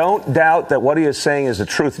you don't doubt that what he is saying is the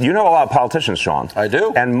truth. You know a lot of politicians, Sean. I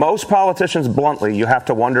do. And most politicians, bluntly, you have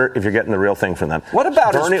to wonder if you're getting the real thing from them. What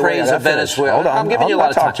about his praise of Venezuela? Hold on. I'm giving you a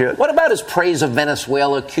lot of time. What about his praise of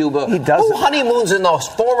Venezuela, Cuba? He doesn't. Who honeymoons in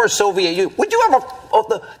the former Soviet Union? Would you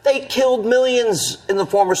ever... they killed millions in the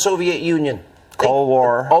former Soviet Union. Cold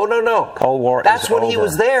War. Oh, no. Cold War. That's when he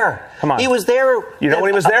was there. Come on. He was there. You know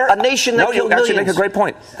when he was there? A nation that killed millions. You actually make a great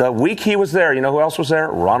point. The week he was there, you know who else was there?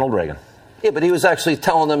 Ronald Reagan. Yeah, but he was actually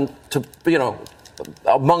telling them to,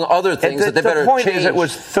 among other things, that they better change. The point change. is it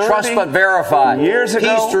was 30 trust but verify. Years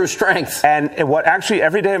ago. Peace through strength. And what actually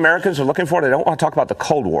everyday Americans are looking for, they don't want to talk about the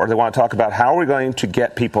Cold War. They want to talk about how are we going to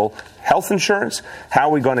get people health insurance? How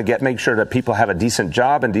are we going to make sure that people have a decent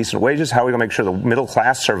job and decent wages? How are we going to make sure the middle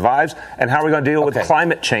class survives? And how are we going to deal with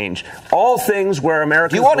climate change? All things where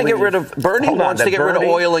Americans You want to get rid of... Bernie wants to get rid of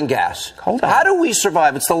oil and gas. Hold on. How do we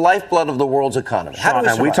survive? It's the lifeblood of the world's economy. How do we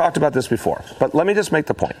survive? And we talked about this before. But let me just make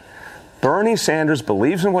the point. Bernie Sanders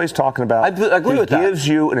believes in what he's talking about. I agree with that. He gives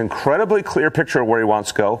you an incredibly clear picture of where he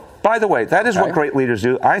wants to go. By the way, that is what great leaders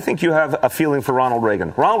do. I think you have a feeling for Ronald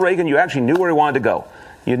Reagan. Ronald Reagan, you actually knew where he wanted to go.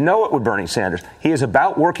 You know it with Bernie Sanders. He is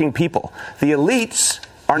about working people. The elites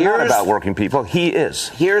are not about working people. He is.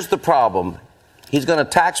 Here's the problem. He's going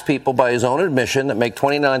to tax people by his own admission that make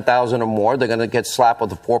 $29,000 or more. They're going to get slapped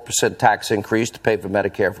with a 4% tax increase to pay for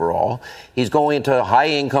Medicare for all. He's going to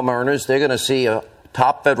high-income earners. They're going to see a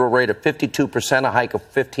top federal rate of 52%, a hike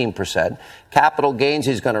of 15%. Capital gains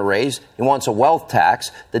he's going to raise. He wants a wealth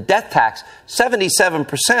tax. The death tax,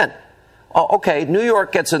 77%. Oh, okay, New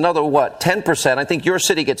York gets another, 10%. I think your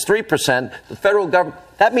city gets 3%. The federal government,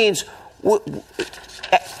 that means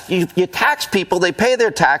you tax people, they pay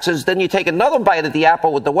their taxes, then you take another bite at the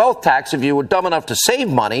apple with the wealth tax if you were dumb enough to save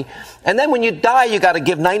money, and then when you die, you got to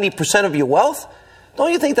give 90% of your wealth?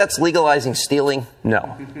 Don't you think that's legalizing stealing?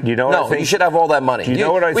 No. You know what I think? You should have all that money. Do you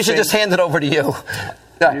know what I think? We should just hand it over to you.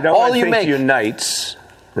 You know what I think unites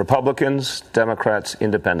Republicans, Democrats,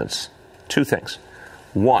 independents? Two things.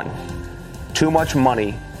 One, too much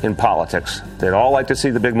money in politics. They'd all like to see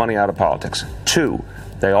the big money out of politics. Two,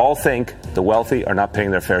 They all think the wealthy are not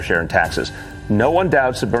paying their fair share in taxes. No one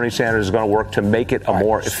doubts that Bernie Sanders is going to work to make it a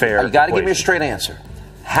more fair. You got to give me a straight answer.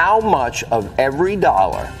 How much of every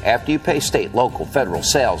dollar, after you pay state, local, federal,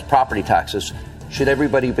 sales, property taxes, should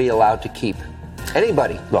everybody be allowed to keep?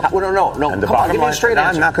 Anybody? Look, no. And the Come on, bottom give me a line, straight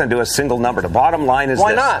answer. I'm not going to do a single number. The bottom line is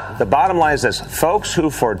Why this. not? The bottom line is this. Folks who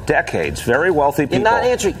for decades, very wealthy people. You're not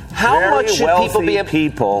answering. How much should people be?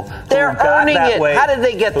 People They're who got earning that it. way, How did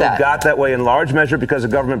they get that? Who got that way in large measure because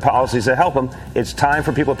of government policies that help them. It's time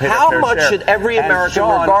for people to pay their fair share. How much should every American,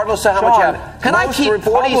 regardless of how much you have? Can I keep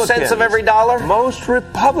 40 cents of every dollar? Most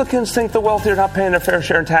Republicans think the wealthy are not paying their fair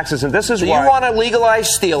share in taxes, and this is why. You want to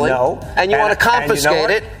legalize stealing, and you want to confiscate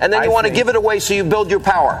it, and then you want to give it away so you build your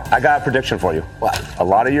power. I got a prediction for you. What? A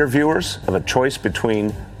lot of your viewers have a choice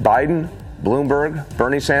between Biden, Bloomberg,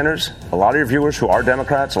 Bernie Sanders. A lot of your viewers who are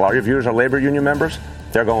Democrats, a lot of your viewers are labor union members.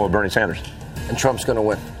 They're going with Bernie Sanders. And Trump's going to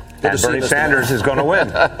win. And Bernie Sanders is going to win.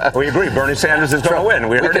 We agree. Bernie Sanders is going to win.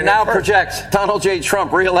 We can now project Donald J.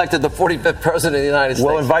 Trump reelected the 45th president of the United States.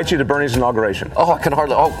 We'll invite you to Bernie's inauguration. Oh, I can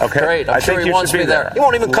hardly. Oh, okay. Great. I'm sure he wants me there. He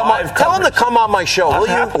won't even come on. Tell him to come on my show, will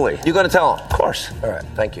you? Happily. You're going to tell him? Of course. All right.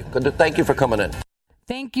 Thank you. Thank you for coming in.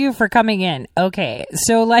 Thank you for coming in. Okay.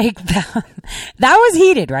 So that was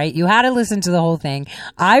heated, right? You had to listen to the whole thing.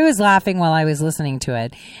 I was laughing while I was listening to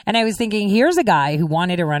it. And I was thinking, here's a guy who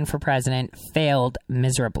wanted to run for president, failed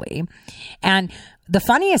miserably. And the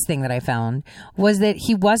funniest thing that I found was that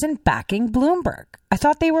he wasn't backing Bloomberg. I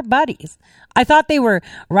thought they were buddies. I thought they were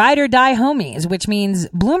ride or die homies, which means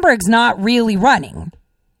Bloomberg's not really running.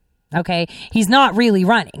 Okay. He's not really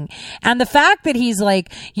running. And the fact that he's like,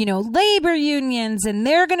 labor unions and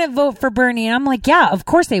they're going to vote for Bernie. And I'm like, yeah, of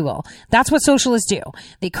course they will. That's what socialists do.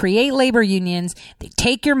 They create labor unions. They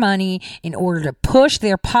take your money in order to push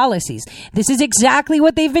their policies. This is exactly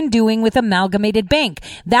what they've been doing with Amalgamated Bank.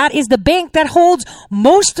 That is the bank that holds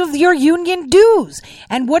most of your union dues.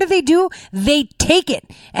 And what do? They take it.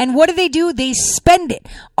 And what do? They spend it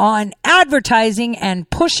on advertising and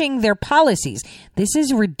pushing their policies. This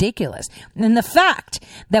is ridiculous. And the fact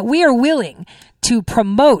that we are willing to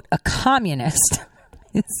promote a communist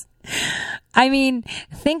is,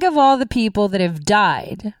 think of all the people that have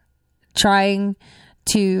died trying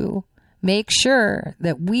to make sure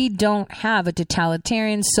that we don't have a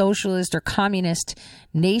totalitarian, socialist, or communist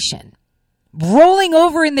nation rolling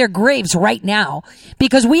over in their graves right now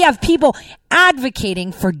because we have people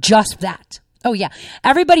advocating for just that. Oh, yeah.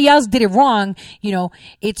 Everybody else did it wrong.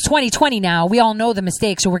 It's 2020 now. We all know the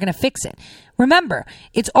mistake, so we're going to fix it. Remember,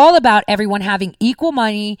 it's all about everyone having equal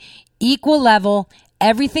money, equal level.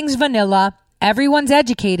 Everything's vanilla. Everyone's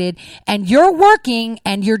educated. And you're working,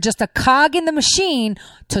 and you're just a cog in the machine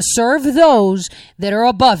to serve those that are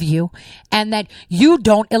above you and that you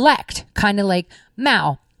don't elect. Kind of like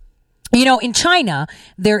Mao. In China,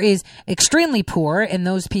 there is extremely poor, and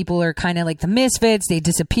those people are kind of like the misfits. They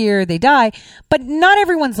disappear, they die. But not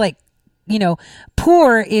everyone's like,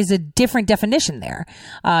 poor is a different definition there.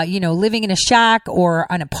 Living in a shack or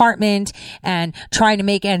an apartment and trying to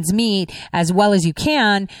make ends meet as well as you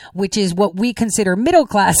can, which is what we consider middle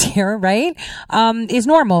class here, right? Is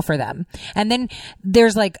normal for them. And then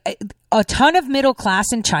there's like a ton of middle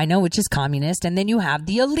class in China, which is communist. And then you have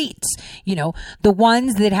the elites, the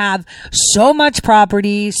ones that have so much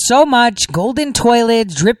property, so much golden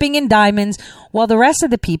toilets dripping in diamonds, while the rest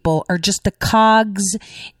of the people are just the cogs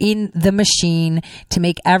in the machine to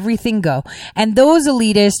make everything go. And those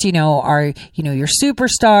elitists, are, your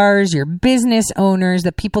superstars, your business owners,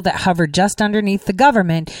 the people that hover just underneath the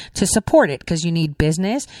government to support it, because you need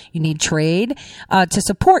business, you need trade, to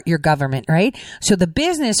support your government, right? So the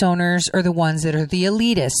business owners are the ones that are the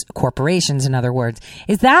elitist corporations, in other words.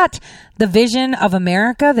 Is that the vision of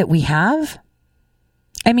America that we have?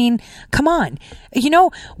 Come on.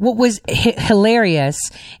 What was hilarious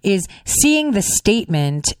is seeing the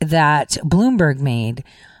statement that Bloomberg made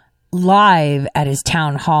live at his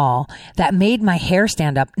town hall that made my hair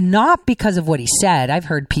stand up, not because of what he said. I've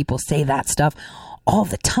heard people say that stuff all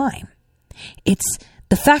the time. It's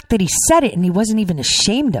the fact that he said it and he wasn't even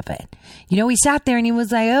ashamed of it. He sat there and he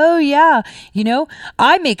was like, oh yeah,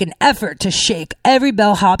 I make an effort to shake every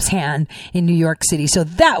bellhop's hand in New York City so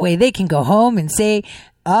that way they can go home and say,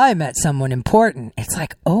 I met someone important. It's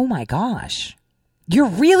like, oh my gosh, you're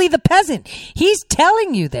really the peasant. He's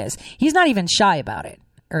telling you this. He's not even shy about it.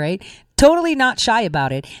 All right. Totally not shy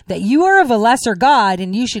about it, that you are of a lesser God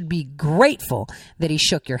and you should be grateful that he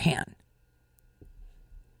shook your hand.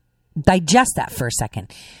 Digest that for a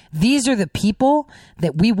second. These are the people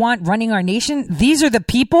that we want running our nation. These are the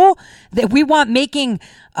people that we want making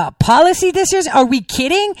policy decisions. Are we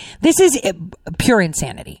kidding? This is pure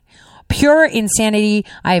insanity. pure insanity.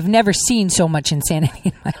 I have never seen so much insanity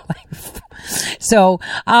in my life. So,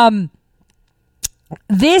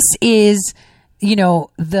 this is,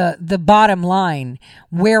 the bottom line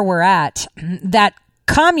where we're at, that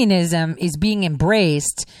communism is being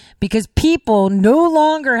embraced because people no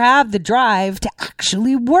longer have the drive to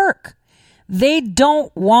actually work. They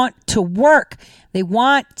don't want to work. They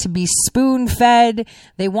want to be spoon-fed.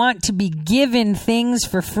 They want to be given things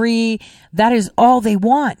for free. That is all they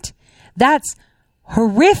want. That's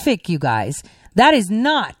horrific, you guys. That is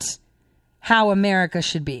not how America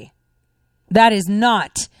should be. That is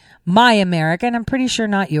not my America, and I'm pretty sure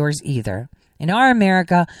not yours either. In our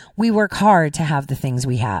America, we work hard to have the things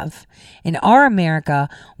we have. In our America,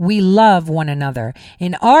 we love one another.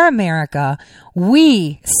 In our America,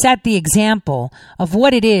 we set the example of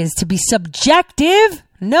what it is to be subjective.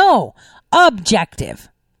 No, objective.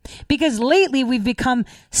 Because lately we've become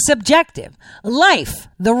subjective. Life,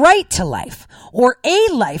 the right to life, or a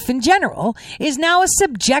life in general, is now a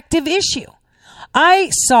subjective issue.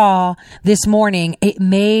 I saw this morning, it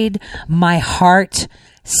made my heart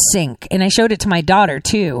sink. And I showed it to my daughter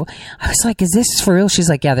too. I was like, is this for real? She's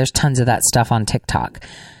like, yeah, there's tons of that stuff on TikTok.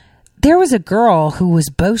 There was a girl who was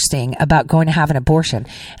boasting about going to have an abortion.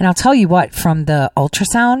 And I'll tell you what, from the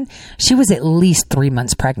ultrasound, she was at least 3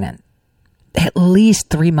 months pregnant. At least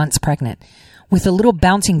 3 months pregnant with a little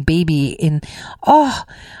bouncing baby in. Oh,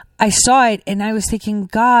 I saw it and I was thinking,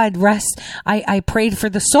 God rest. I prayed for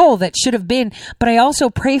the soul that should have been, but I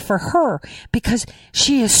also pray for her because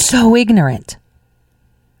she is so ignorant.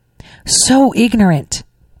 So ignorant.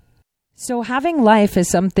 So having life as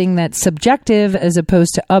something that's subjective as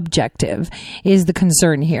opposed to objective is the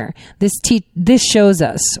concern here. This shows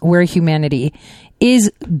us where humanity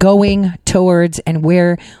is going towards and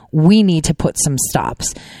where we need to put some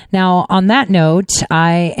stops. Now, on that note,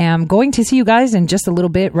 I am going to see you guys in just a little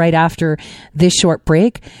bit right after this short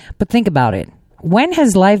break. But think about it. When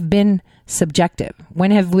has life been subjective?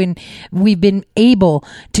 When have we been able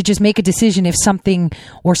to just make a decision if something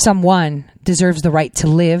or someone deserves the right to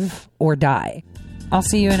live or die? I'll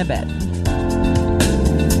see you in a bit.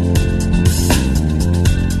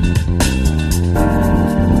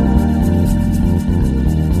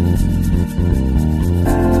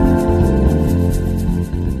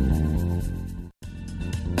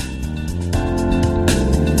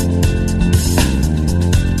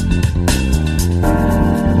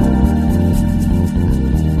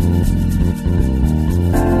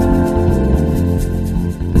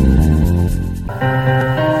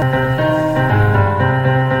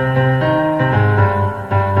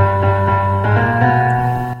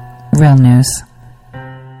 Real news.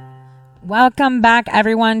 Welcome back,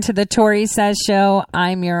 everyone, to the Tori Says Show.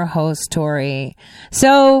 I'm your host, Tori.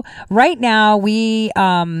 So right now we,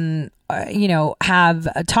 have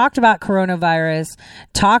talked about coronavirus,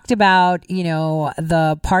 talked about,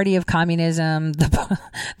 the party of communism,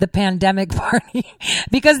 the pandemic party,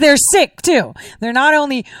 because they're sick too. They're not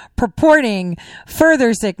only purporting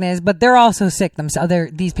further sickness, but they're also sick themselves.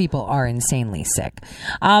 These people are insanely sick.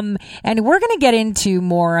 And we're going to get into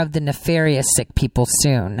more of the nefarious sick people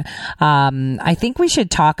soon. I think we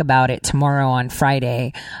should talk about it tomorrow on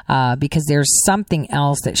Friday, because there's something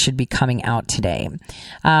else that should be coming out today.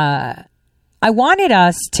 I wanted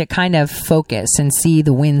us to kind of focus and see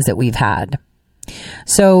the wins that we've had.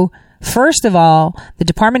 So, first of all, the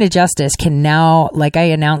Department of Justice can now, like I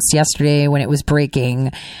announced yesterday when it was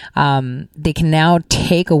breaking, they can now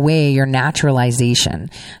take away your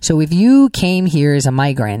naturalization. So if you came here as a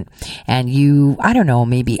migrant and you,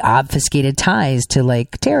 maybe obfuscated ties to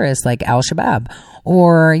like terrorists like Al-Shabaab,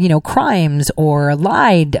 or, crimes, or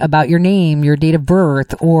lied about your name, your date of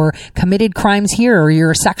birth, or committed crimes here, or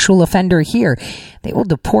you're a sexual offender here, they will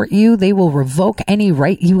deport you. They will revoke any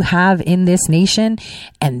right you have in this nation.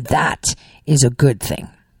 And that is a good thing.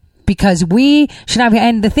 Because we should not be,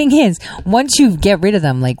 and the thing is, once you get rid of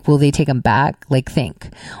them, like, will they take them back? Like, think,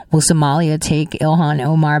 will Somalia take Ilhan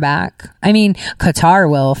Omar back? I mean, Qatar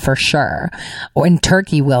will for sure, and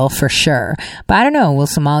Turkey will for sure. But I don't know, will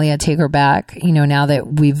Somalia take her back? Now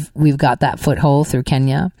that we've got that foothold through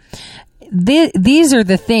Kenya. These are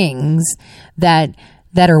the things that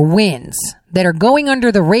are wins, that are going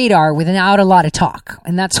under the radar without a lot of talk.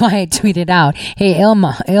 And that's why I tweeted out, hey,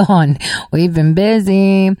 Ilhan, we've been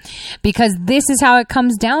busy. Because this is how it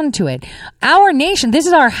comes down to it. Our nation, this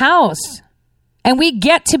is our house. And we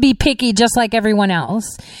get to be picky just like everyone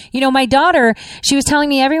else. My daughter, she was telling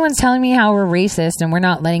me, everyone's telling me how we're racist and we're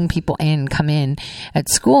not letting people come in at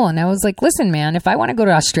school. And I was like, listen, man, if I want to go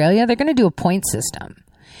to Australia, they're going to do a point system.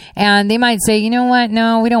 And they might say, you know what?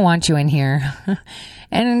 No, we don't want you in here.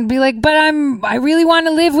 and be like, but I really want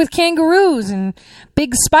to live with kangaroos and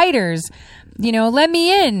big spiders. Let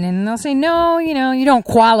me in. And they'll say, no, you don't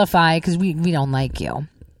qualify because we don't like you.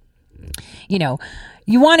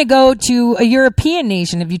 You want to go to a European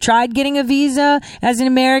nation. Have you tried getting a visa as an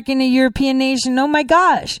American in a European nation? Oh my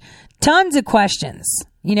gosh. Tons of questions.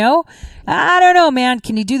 I don't know, man.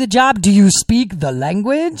 Can you do the job? Do you speak the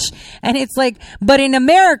language? And it's like, but in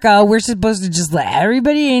America, we're supposed to just let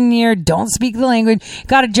everybody in here, don't speak the language.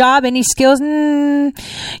 Got a job, any skills?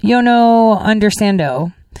 Yo no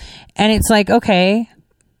understando. And it's like, okay,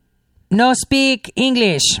 no speak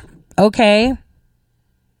English. Okay.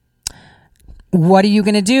 What are you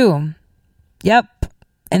going to do? Yep.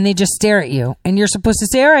 And they just stare at you. And you're supposed to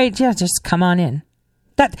say, all right, yeah, just come on in.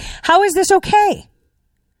 How is this okay?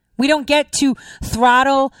 We don't get to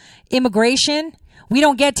throttle immigration. We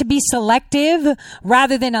don't get to be selective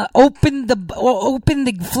rather than open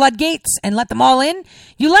the floodgates and let them all in.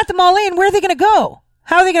 You let them all in. Where are they going to go?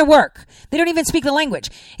 How are they going to work? They don't even speak the language.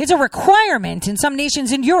 It's a requirement in some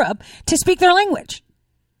nations in Europe to speak their language.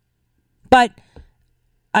 But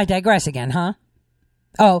I digress again, huh?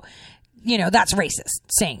 Oh, that's racist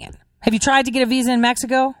saying it. Have you tried to get a visa in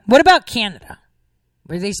Mexico? What about Canada,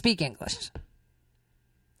 where they speak English?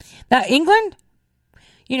 England?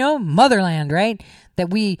 Motherland, right? That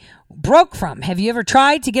we broke from. Have you ever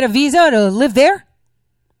tried to get a visa to live there?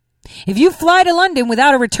 If you fly to London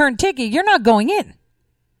without a return ticket, you're not going in.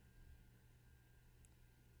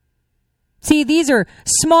 See, these are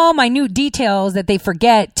small, minute details that they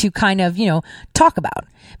forget to kind of, talk about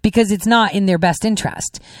because it's not in their best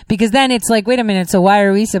interest. Because then it's like, wait a minute, so why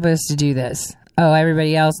are we supposed to do this? Oh,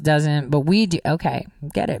 everybody else doesn't, but we do. Okay,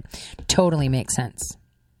 get it. Totally makes sense.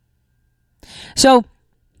 So,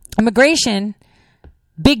 immigration,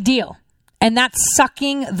 big deal. And that's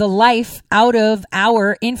sucking the life out of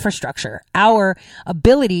our infrastructure, our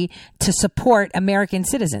ability to support American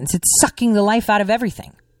citizens. It's sucking the life out of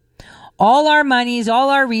everything. All our monies, all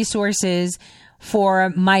our resources for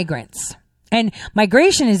migrants. And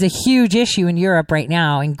migration is a huge issue in Europe right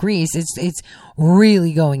now. In Greece, it's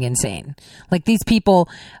really going insane. Like, these people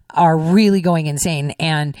are really going insane.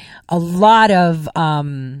 And a lot of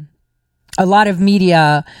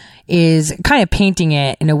media is kind of painting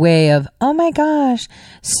it in a way of, oh my gosh,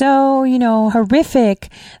 so, horrific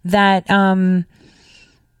that,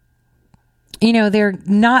 they're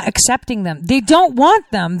not accepting them. They don't want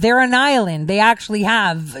them. They're an island. They actually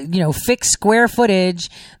have, fixed square footage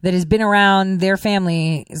that has been around their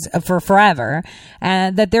family for forever,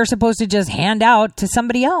 and that they're supposed to just hand out to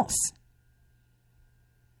somebody else.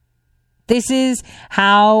 This is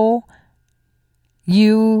how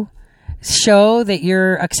you show that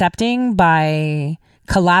you're accepting, by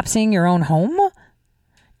collapsing your own home?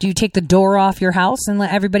 Do you take the door off your house and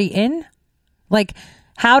let everybody in? Like,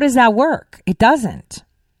 how does that work? It doesn't.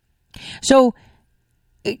 So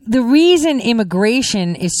the reason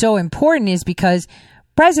immigration is so important is because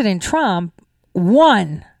President Trump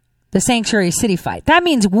won the sanctuary city fight. That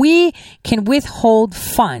means we can withhold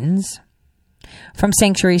funds from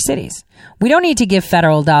sanctuary cities. We don't need to give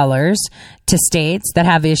federal dollars to states that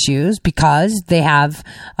have issues because they have,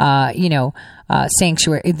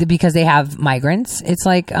 sanctuary, because they have migrants. It's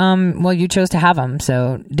like, well, you chose to have them,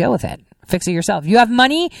 so deal with it. Fix it yourself. You have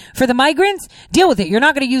money for the migrants? Deal with it. You're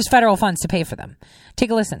not going to use federal funds to pay for them. Take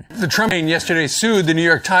a listen. The Trump campaign yesterday sued the New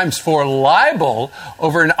York Times for libel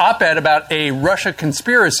over an op-ed about a Russia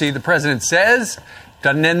conspiracy. The president says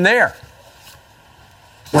doesn't end there.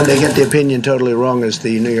 When they get the opinion totally wrong, as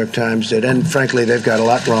the New York Times did, and frankly, they've got a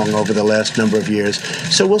lot wrong over the last number of years.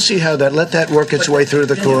 So we'll see how let that work its way through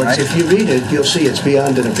the courts. If you read it, you'll see it's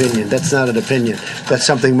beyond an opinion. That's not an opinion. That's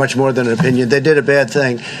something much more than an opinion. They did a bad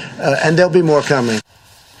thing, and there'll be more coming.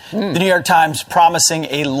 The New York Times promising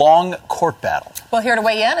a long court battle. Well, here to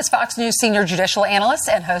weigh in is Fox News senior judicial analyst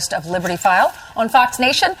and host of Liberty File on Fox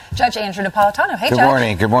Nation, Judge Andrew Napolitano. Hey, Good Judge.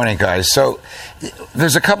 morning. Good morning, guys. So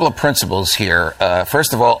there's a couple of principles here.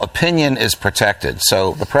 First of all, opinion is protected.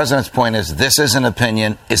 So the president's point is this is an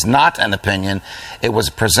opinion, is not an opinion. It was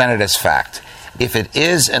presented as fact. If it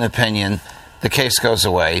is an opinion, the case goes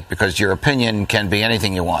away because your opinion can be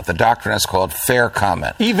anything you want. The doctrine is called fair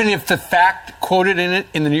comment. Even if the fact quoted in it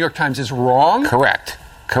in the New York Times is wrong? Correct,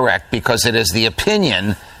 because it is the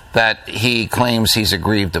opinion that he claims he's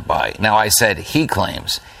aggrieved by. Now, I said he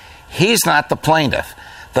claims. He's not the plaintiff.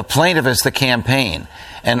 The plaintiff is the campaign.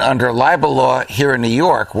 And under libel law here in New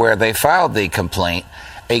York, where they filed the complaint,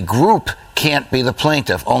 a group can't be the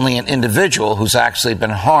plaintiff. Only an individual who's actually been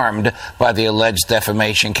harmed by the alleged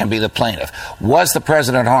defamation can be the plaintiff. Was the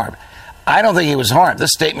president harmed? I don't think he was harmed.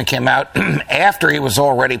 This statement came out after he was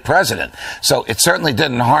already president. So it certainly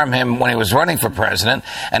didn't harm him when he was running for president,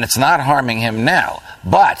 and it's not harming him now.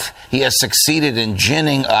 But he has succeeded in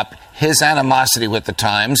ginning up his animosity with the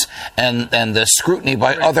Times and the scrutiny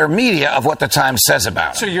by other media of what the Times says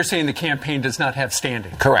about him. So you're saying the campaign does not have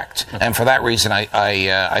standing? Correct. Okay. And for that reason,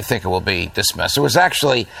 I think it will be dismissed. It was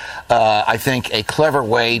actually, I think, a clever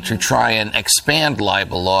way to try and expand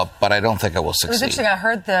libel law, but I don't think it will succeed. It was interesting. I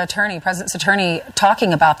heard the president's attorney,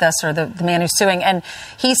 talking about this, or the man who's suing, and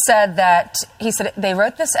he said they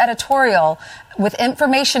wrote this editorial with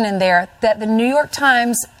information in there that the New York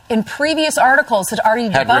Times in previous articles had already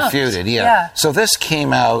debunked. Had refuted, yeah. So this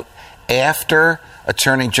came out after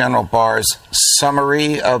Attorney General Barr's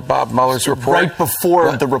summary of Bob Mueller's report. Right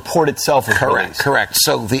before the report itself was released. Correct.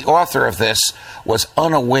 So the author of this was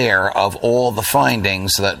unaware of all the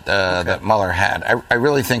findings that Mueller had. I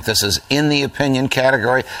really think this is in the opinion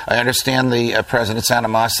category. I understand the president's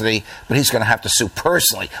animosity, but he's going to have to sue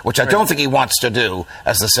personally, which I don't think he wants to do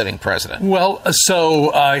as the sitting president. Well,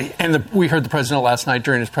 we heard the president last night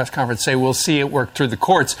during his press conference say we'll see it work through the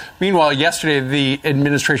courts. Meanwhile, yesterday the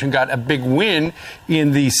administration got a big win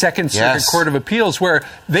in the Second Circuit Court of Appeals, where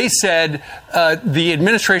they said the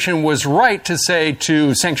administration was right to say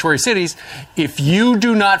to sanctuary cities, if you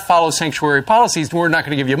do not follow sanctuary policies, we're not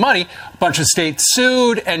going to give you money. A bunch of states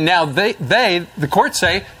sued, and now the courts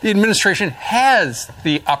say the administration has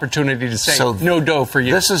the opportunity to say no dough for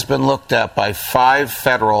you. This has been looked at by 5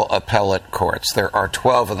 federal appellate courts. There are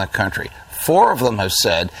 12 in the country. 4 of them have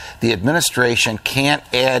said the administration can't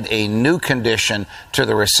add a new condition to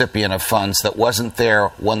the recipient of funds that wasn't there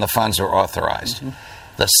when the funds were authorized. Mm-hmm.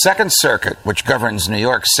 The Second Circuit, which governs New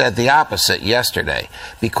York, said the opposite yesterday.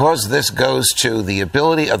 Because this goes to the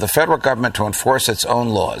ability of the federal government to enforce its own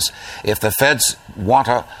laws. If the feds want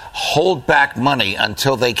to hold back money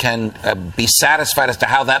until they can be satisfied as to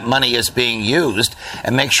how that money is being used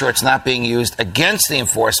and make sure it's not being used against the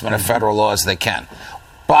enforcement of federal laws, they can.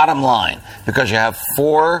 Bottom line, because you have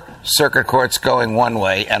 4 circuit courts going one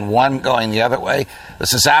way and 1 going the other way,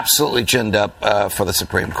 this is absolutely ginned up for the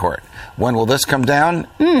Supreme Court. When will this come down?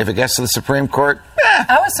 If it gets to the Supreme Court,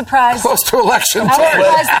 I was surprised. Close to election time. I was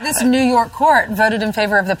surprised that this New York court voted in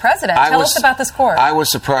favor of the president. Tell us about this court. I was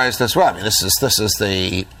surprised as well. I mean, this is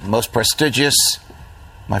the most prestigious.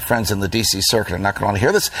 My friends in the D.C. Circuit are not going to want to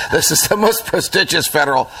hear this. This is the most prestigious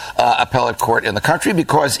federal appellate court in the country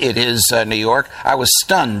because it is New York. I was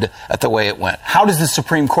stunned at the way it went. How does the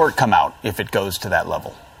Supreme Court come out if it goes to that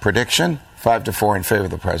level? Prediction, 5-4 in favor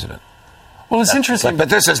of the president. Well, it's interesting. But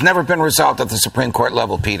this has never been resolved at the Supreme Court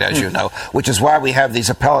level, Pete, as you know, which is why we have these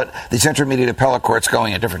intermediate appellate courts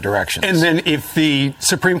going in different directions. And then if the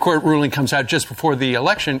Supreme Court ruling comes out just before the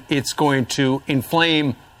election, it's going to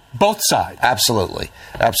inflame both sides. Absolutely.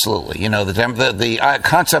 You know, the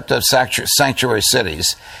concept of sanctuary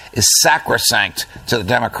cities is sacrosanct to the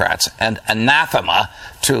Democrats and anathema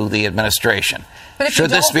to the administration. But if you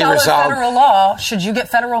don't follow federal law, should you get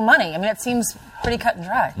federal money? I mean, it seems pretty cut and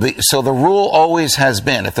dry. So the rule always has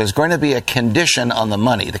been, if there's going to be a condition on the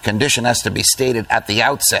money, the condition has to be stated at the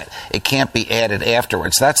outset. It can't be added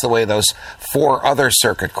afterwards. That's the way those 4 other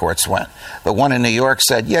circuit courts went. The one in New York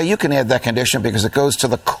said, yeah, you can add that condition because it goes to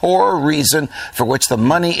the core reason for which the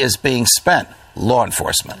money is being spent, law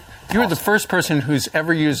enforcement. You're the first person who's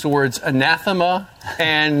ever used the words anathema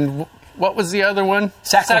and... What was the other one?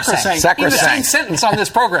 Sacrosanct. In the same sentence on this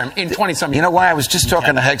program in 20-some years. You know why? I was just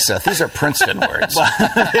talking to Hegseth. These are Princeton words.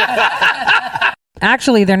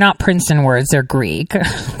 Actually, they're not Princeton words. They're Greek.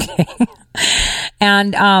 Okay.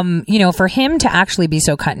 And, for him to actually be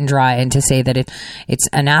so cut and dry and to say that it's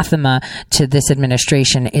anathema to this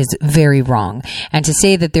administration is very wrong. And to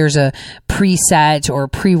say that there's a preset or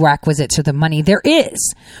prerequisite to the money, there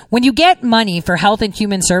is. When you get money for health and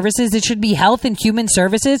human services, it should be health and human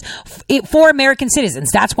services for American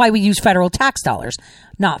citizens. That's why we use federal tax dollars,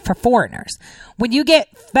 not for foreigners. When you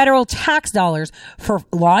get federal tax dollars for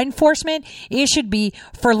law enforcement, it should be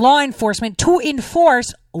for law enforcement to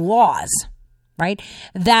enforce laws, right,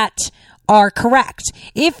 that are correct.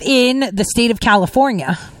 If in the state of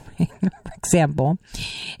California, for example,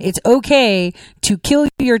 it's okay to kill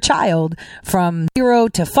your child from 0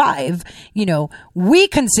 to 5, we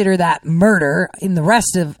consider that murder in the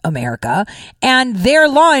rest of America, and their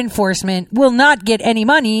law enforcement will not get any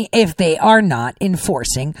money if they are not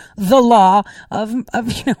enforcing the law of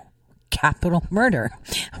capital murder.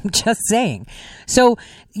 I'm just saying. So,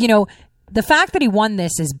 the fact that he won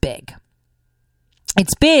this is big.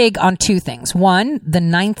 It's big on 2 things. One, the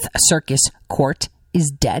Ninth Circuit Court is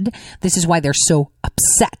dead. This is why they're so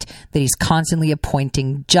upset that he's constantly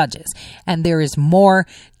appointing judges. And there is more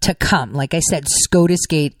to come. Like I said, SCOTUS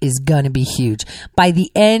Gate is going to be huge. By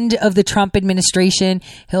the end of the Trump administration,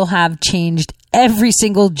 he'll have changed every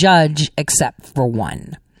single judge except for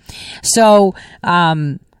one. So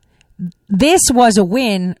this was a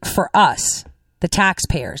win for us, the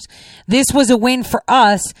taxpayers. This was a win for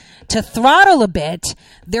us to throttle a bit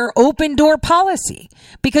their open door policy,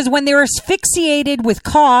 because when they're asphyxiated with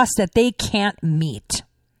costs that they can't meet,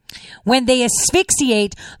 when they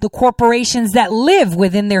asphyxiate the corporations that live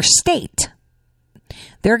within their state,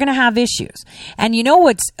 they're going to have issues. And you know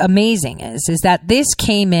what's amazing is that this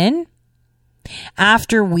came in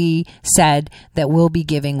after we said that we'll be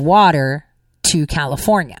giving water to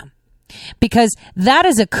California. Because that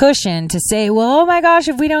is a cushion to say, well, oh my gosh,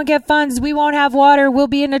 if we don't get funds, we won't have water. We'll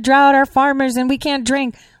be in a drought, our farmers, and we can't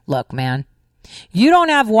drink. Look, man, you don't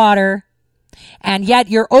have water, and yet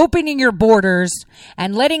you're opening your borders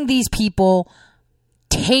and letting these people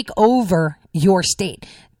take over your state.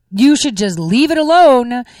 You should just leave it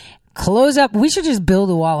alone, close up. We should just build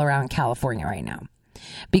a wall around California right now.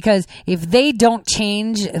 Because if they don't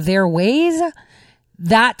change their ways,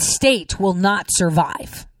 that state will not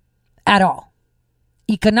survive. At all.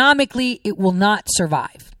 Economically, it will not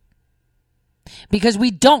survive. Because we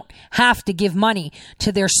don't have to give money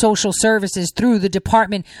to their social services through the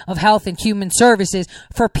Department of Health and Human Services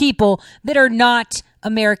for people that are not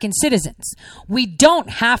American citizens. We don't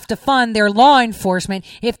have to fund their law enforcement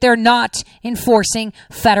if they're not enforcing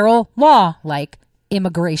federal law, like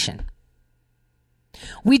immigration.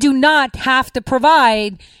 We do not have to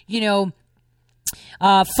provide,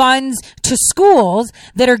 funds to schools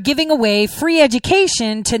that are giving away free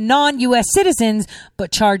education to non-U.S. citizens,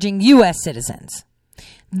 but charging U.S. citizens.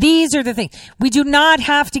 These are the things. We do not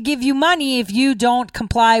have to give you money if you don't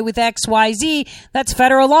comply with XYZ. That's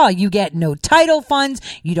federal law. You get no title funds.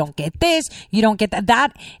 You don't get this. You don't get that.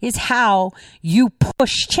 That is how you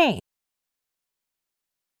push change.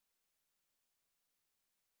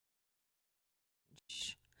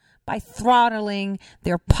 By throttling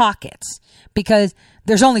their pockets, because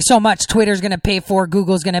there's only so much Twitter's going to pay for,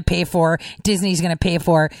 Google's going to pay for, Disney's going to pay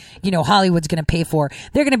for, Hollywood's going to pay for.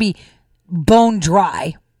 They're going to be bone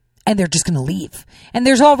dry and they're just going to leave. And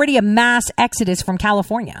there's already a mass exodus from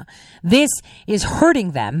California. This is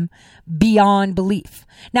hurting them beyond belief.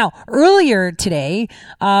 Now, earlier today,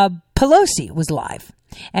 Pelosi was live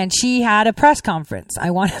and she had a press conference.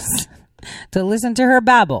 I want to listen to her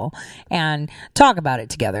babble and talk about it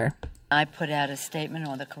together. I put out a statement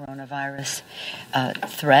on the coronavirus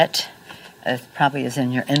threat. It probably is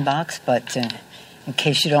in your inbox, but in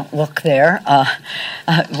case you don't look there,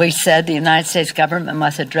 we said the United States government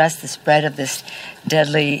must address the spread of this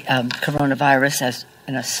deadly coronavirus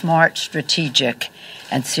in a smart, strategic,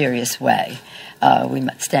 and serious way. We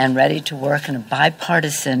must stand ready to work in a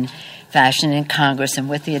bipartisan fashion in Congress and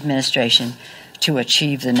with the administration to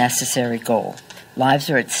achieve the necessary goal. Lives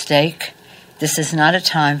are at stake. This is not a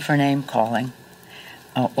time for name-calling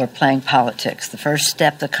or playing politics. The first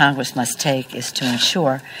step the Congress must take is to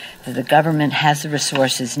ensure that the government has the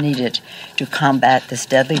resources needed to combat this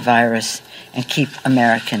deadly virus and keep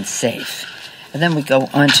Americans safe. And then we go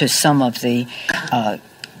on to some of the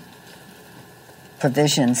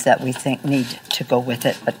provisions that we think need to go with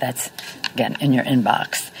it, but that's, again, in your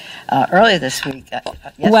inbox. Earlier this week...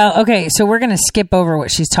 Well, okay, so we're going to skip over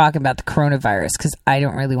what she's talking about, the coronavirus, because I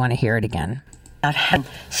don't really want to hear it again. Not having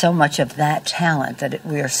so much of that talent that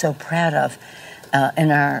we are so proud of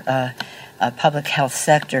in our public health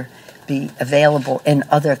sector be available in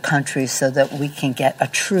other countries so that we can get a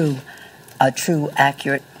true and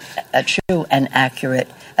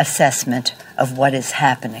accurate assessment of what is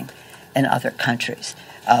happening in other countries.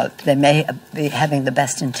 They may be having the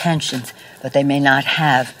best intentions, but they may not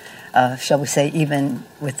have, shall we say, even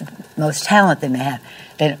with the most talent they may have,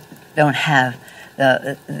 they don't have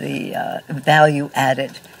the value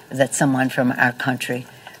added that someone from our country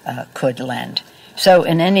could lend. So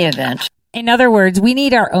in any event... In other words, we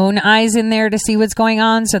need our own eyes in there to see what's going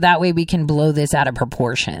on, so that way we can blow this out of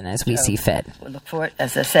proportion as we see fit. We look forward,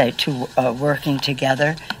 as I say, to working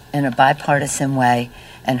together in a bipartisan way,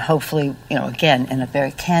 and hopefully, again, in a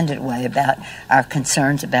very candid way about our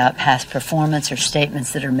concerns about past performance or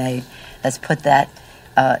statements that are made. Let's put that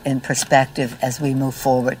in perspective as we move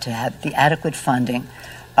forward to have the adequate funding,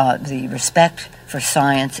 the respect for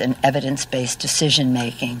science and evidence-based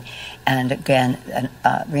decision-making, and again,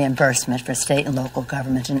 reimbursement for state and local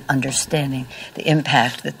government and understanding the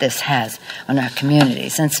impact that this has on our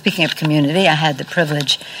communities. And speaking of community, I had the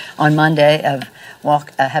privilege on Monday of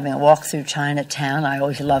having a walk through Chinatown. I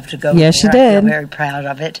always love to go there. Yes, you I did. feel very proud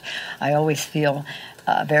of it. I always feel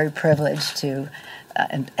very privileged to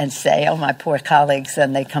and say, oh, my poor colleagues,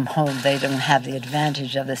 then they come home, they don't have the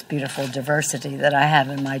advantage of this beautiful diversity that I have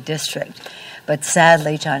in my district. But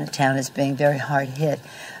sadly, Chinatown is being very hard hit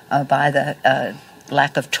by the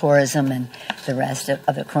lack of tourism and the rest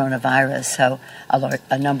of the coronavirus. So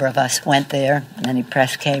a number of us went there. Many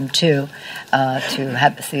press came too,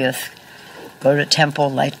 to see us go to a temple,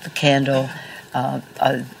 light the candle,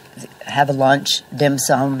 have a lunch, dim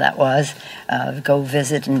sum that was, go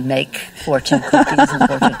visit and make fortune cookies in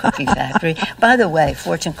Fortune Cookie Factory. By the way,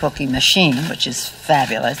 Fortune Cookie machine, which is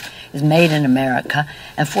fabulous, is made in America,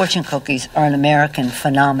 and fortune cookies are an American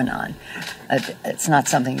phenomenon. It's not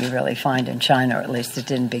something you really find in China, or at least it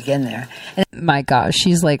didn't begin there. My gosh,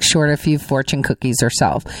 she's like short a few fortune cookies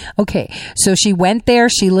herself. Okay, so she went there,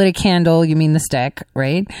 she lit a candle, you mean the stick,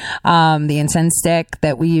 right? The incense stick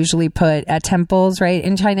that we usually put at temples, right,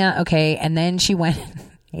 in China. Okay, and then she went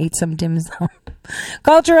ate some dim sum.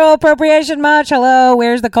 Cultural appropriation much. Hello,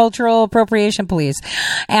 where's the cultural appropriation police?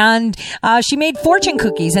 And she made fortune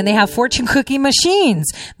cookies, and they have fortune cookie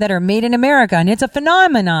machines that are made in America, and it's a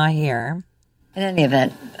phenomena here. In any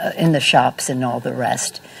event, in the shops and all the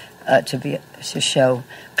rest, to show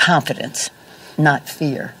confidence, not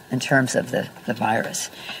fear, in terms of the virus.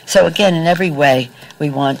 So again, in every way, we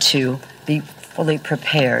want to be fully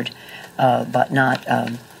prepared, but not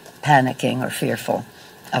panicking or fearful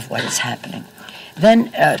of what is happening. Then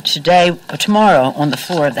tomorrow, on the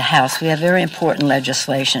floor of the House, we have very important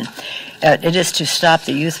legislation. It is to stop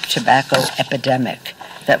the youth tobacco epidemic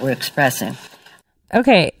that we're expressing.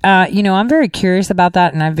 Okay, I'm very curious about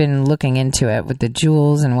that, and I've been looking into it with the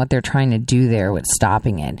Juuls and what they're trying to do there with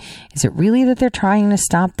stopping it. Is it really that they're trying to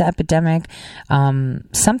stop the epidemic?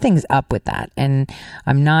 Something's up with that, and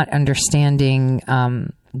I'm not understanding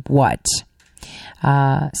what.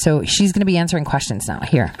 So she's going to be answering questions now.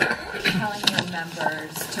 Here. Telling your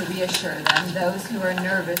members to reassure them, those who are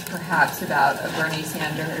nervous perhaps about a Bernie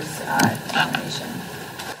Sanders nomination.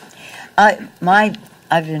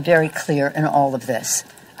 I've been very clear in all of this.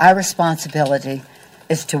 Our responsibility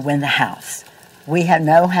is to win the House. We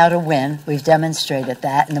know how to win. We've demonstrated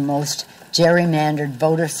that in the most gerrymandered,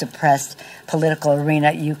 voter-suppressed political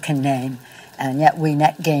arena you can name, and yet we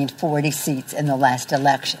gained 40 seats in the last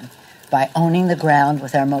election by owning the ground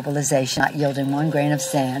with our mobilization, not yielding one grain of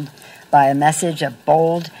sand, by a message, a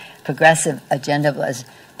bold, progressive agenda was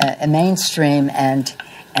mainstream and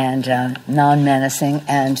non-menacing,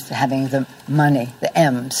 and having the money, the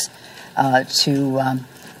M's,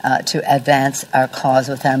 to advance our cause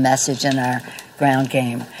with our message and our ground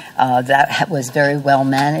game. That was very well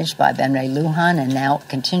managed by Ben Ray Lujan, and now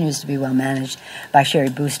continues to be well managed by Sherry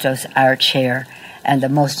Bustos, our chair. And the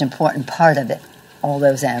most important part of it, all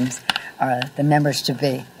those M's, are the members to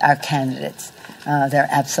be, our candidates. They're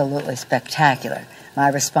absolutely spectacular. My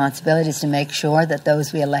responsibility is to make sure that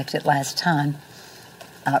those we elected last time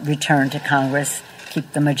return to Congress,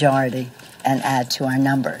 keep the majority, and add to our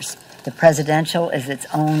numbers. The presidential is its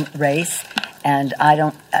own race, and I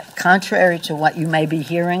don't, contrary to what you may be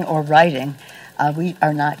hearing or writing, we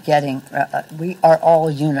are not getting, we are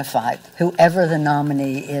all unified. Whoever the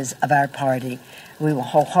nominee is of our party, we will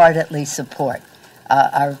wholeheartedly support.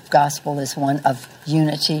 Our gospel is one of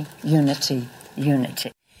unity, unity,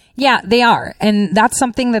 unity. Yeah, they are. And that's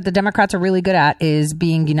something that the Democrats are really good at, is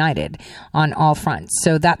being united on all fronts.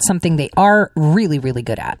 So that's something they are really, really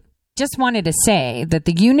good at. Just wanted to say that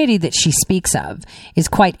the unity that she speaks of is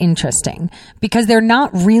quite interesting, because they're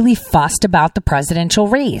not really fussed about the presidential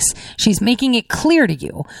race. She's making it clear to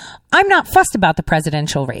you, I'm not fussed about the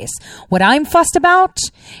presidential race. What I'm fussed about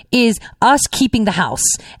is us keeping the House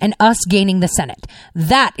and us gaining the Senate.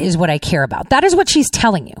 That is what I care about. That is what she's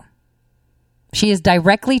telling you. She is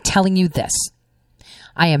directly telling you this.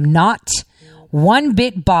 I am not one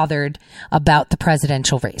bit bothered about the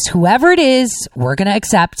presidential race. Whoever it is, we're going to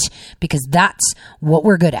accept, because that's what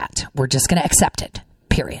we're good at. We're just going to accept it,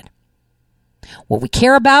 period. What we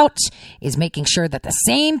care about is making sure that the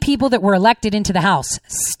same people that were elected into the House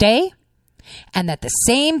stay, and that the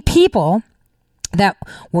same people that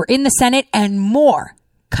were in the Senate and more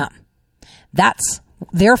come. That's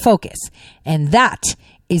their focus. And that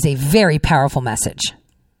is a very powerful message.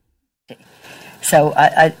 So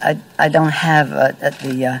I don't have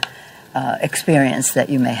the experience that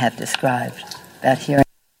you may have described, that hearing.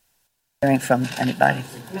 hearing from anybody.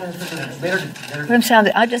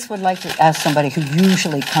 I just would like to ask somebody who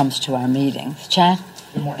usually comes to our meetings, Chad,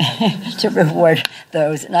 to reward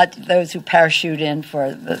those, not those who parachute in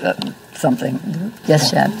for something.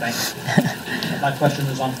 Yes, Chad. Thanks. My question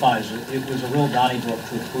is on Pfizer. It was a real Donnybrook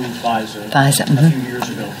to approve Pfizer, mm-hmm. a few years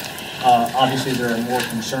ago. Obviously, there are more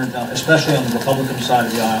concerns now, especially on the Republican side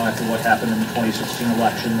of the aisle after what happened in the 2016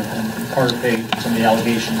 election and Carter Page, some of the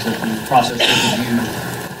allegations that the process was reviewed.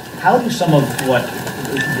 How do some of what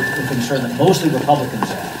the concern that mostly Republicans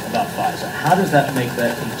have about Pfizer, how does that make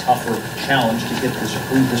that a tougher challenge to get this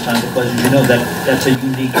approved this time? Because you know that's a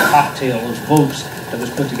unique cocktail of votes that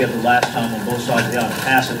was put together last time on both sides of the aisle to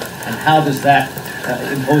pass it. And how does that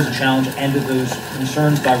impose a challenge, and do those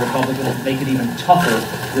concerns by Republicans make it even tougher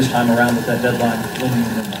this time around with that deadline looming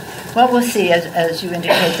in the middle? Well, we'll see. As you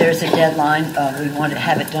indicate, there's a deadline. We want to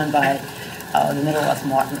have it done by the middle of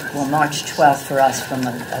March 12th for us from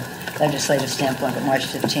a legislative standpoint, but March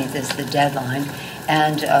 15th is the deadline.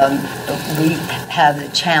 And we have the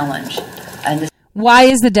challenge. And why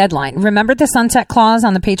is the deadline? Remember the sunset clause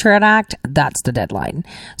on the Patriot Act? That's the deadline.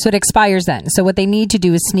 So it expires then. So what they need to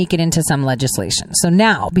do is sneak it into some legislation. So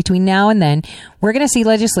now, between now and then, we're going to see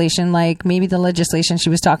legislation like maybe the legislation she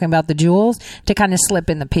was talking about, the jewels, to kind of slip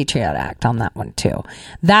in the Patriot Act on that one too.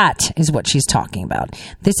 That is what she's talking about.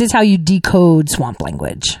 This is how you decode swamp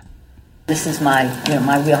language. This is my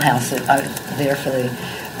wheelhouse. I was there for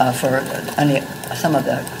some of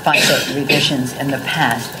the FISA revisions in the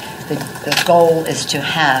past. The goal is to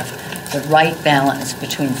have the right balance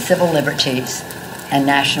between civil liberties and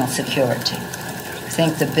national security. I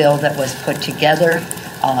think the bill that was put together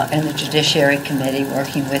in the Judiciary Committee,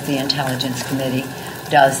 working with the Intelligence Committee,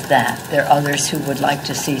 does that. There are others who would like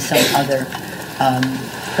to see some other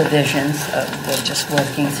provisions. We're just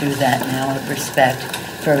working through that now with respect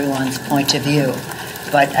for everyone's point of view.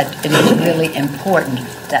 But it is really important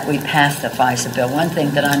that we pass the FISA bill. One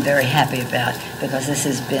thing that I'm very happy about, because this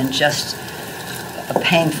has been just a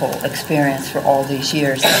painful experience for all these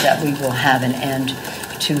years, is that we will have an end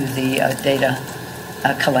to the data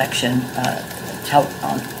collection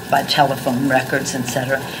by telephone records,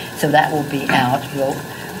 etc. So that will be out.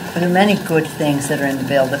 There are many good things that are in the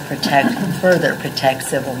bill that further protect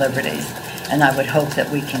civil liberties, and I would hope that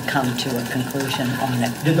we can come to a conclusion on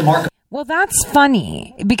it. Well, that's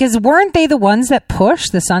funny, because weren't they the ones that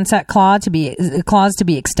pushed the sunset clause to be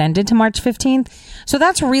extended to March 15th? So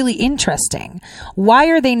that's really interesting. Why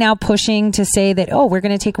are they now pushing to say that, oh, we're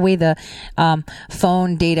going to take away the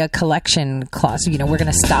phone data collection clause? We're going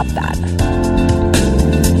to stop that.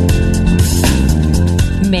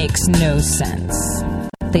 Makes no sense.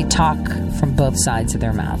 They talk from both sides of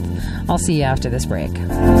their mouth. I'll see you after this break.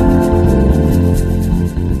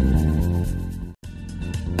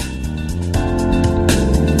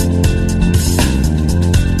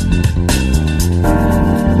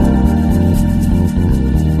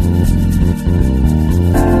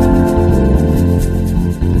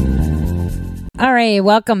 All right,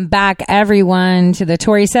 welcome back, everyone, to the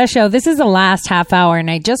Tori Says Show. This is the last half hour, and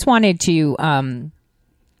I just wanted to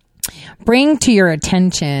bring to your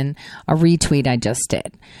attention a retweet I just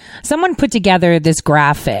did. Someone put together this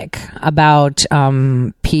graphic about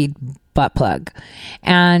Pete Buttplug,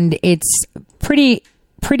 and it's pretty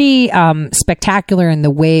spectacular in the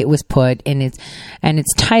way it was put, and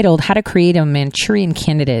it's titled "How to Create a Manchurian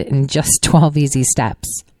Candidate in Just 12 Easy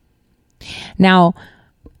Steps." Now,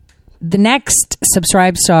 the next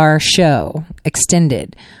Subscribestar show,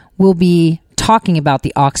 Extended, will be talking about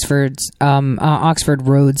the Oxford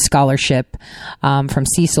Rhodes Scholarship from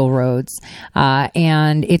Cecil Rhodes.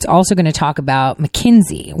 And it's also going to talk about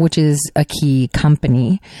McKinsey, which is a key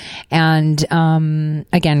company. And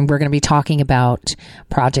again, we're going to be talking about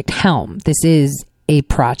Project Helm. This is a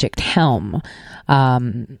Project Helm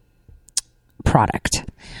product.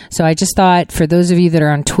 So I just thought, for those of you that are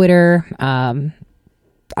on Twitter,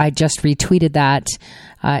 I just retweeted that.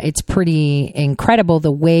 It's pretty incredible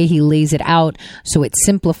the way he lays it out, so it's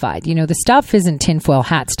simplified. The stuff isn't tinfoil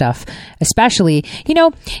hat stuff, especially,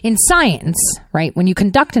 in science, right? When you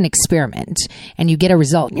conduct an experiment and you get a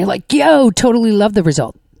result and you're like, yo, totally love the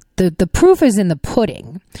result. The proof is in the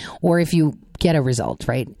pudding. Or if you get a result,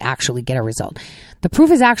 right? Actually get a result. The proof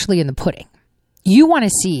is actually in the pudding. You want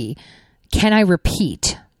to see, can I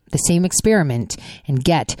repeat the same experiment and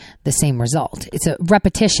get the same result? It's a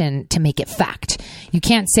repetition to make it fact. You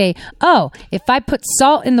can't say, oh, if I put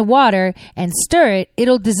salt in the water and stir it,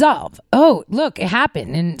 it'll dissolve. Oh, look, it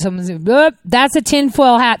happened. And someone says, that's a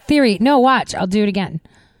tinfoil hat theory. No, watch, I'll do it again.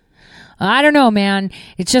 I don't know, man.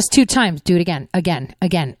 It's just 2 times. Do it again,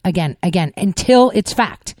 again, until it's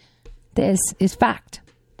fact. This is fact.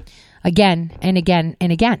 again and again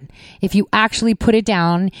and again, if you actually put it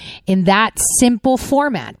down in that simple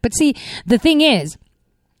format. But see, the thing is,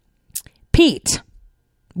 Pete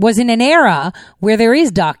was in an era where there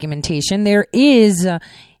is documentation, there is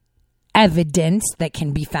evidence that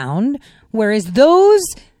can be found, whereas those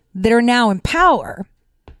that are now in power,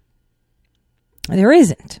 there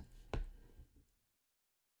isn't.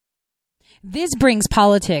 This brings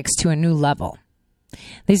politics to a new level.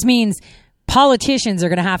 This means politicians are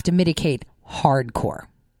going to have to mitigate hardcore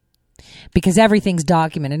because everything's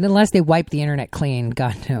documented unless they wipe the internet clean,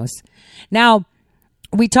 God knows. Now,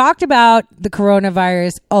 we talked about the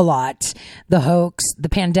coronavirus a lot, the hoax, the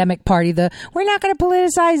pandemic party, we're not going to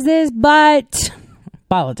politicize this, but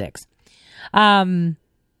politics.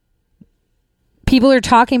 People are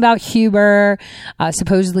talking about Huber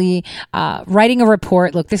supposedly writing a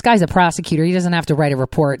report. Look, this guy's a prosecutor. He doesn't have to write a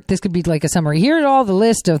report. This could be like a summary. Here's all the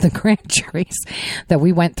list of the grand juries that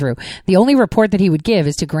we went through. The only report that he would give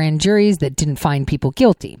is to grand juries that didn't find people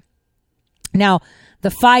guilty. Now, the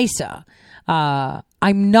FISA,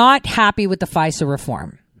 I'm not happy with the FISA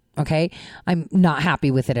reform. Okay, I'm not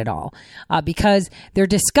happy with it at all because they're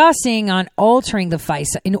discussing on altering the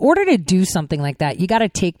FISA. In order to do something like that, you got to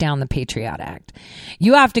take down the Patriot Act.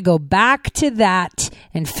 You have to go back to that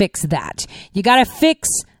and fix that. You got to fix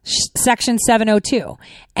Section 702,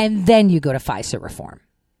 and then you go to FISA reform.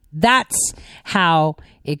 That's how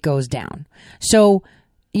it goes down. So,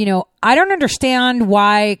 you know, I don't understand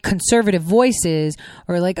why conservative voices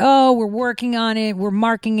are like, oh, we're working on it. We're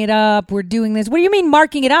marking it up. We're doing this. What do you mean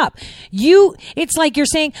marking it up? It's like you're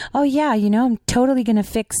saying, oh yeah, you know, I'm totally going to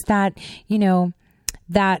fix that, you know,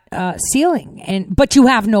 that ceiling. But you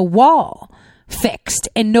have no wall fixed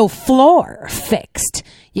and no floor fixed.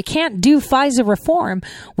 You can't do FISA reform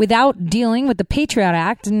without dealing with the Patriot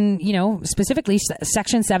Act and, you know, specifically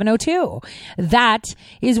Section 702. That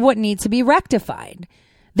is what needs to be rectified.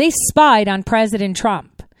 They spied on President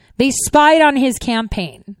Trump. They spied on his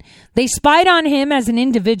campaign. They spied on him as an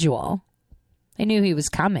individual. They knew he was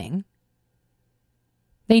coming.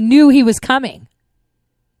 They knew he was coming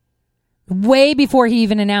way before he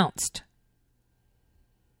even announced.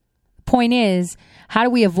 Point is, how do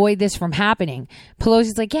we avoid this from happening?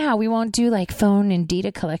 Pelosi's like, yeah, we won't do like phone and data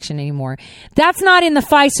collection anymore. That's not in the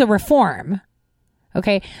FISA reform.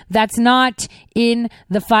 Okay, that's not in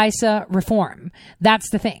the FISA reform. That's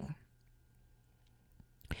the thing.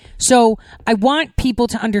 So I want people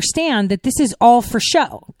to understand that this is all for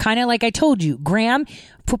show. Kind of like I told you, Graham,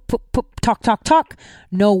 talk,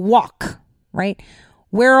 no walk, right?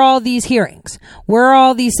 Where are all these hearings? Where are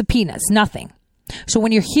all these subpoenas? Nothing. So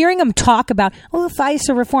when you're hearing them talk about, oh,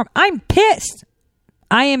 FISA reform, I'm pissed.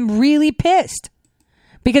 I am really pissed.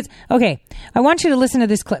 Because, okay, I want you to listen to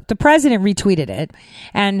this clip. The president retweeted it.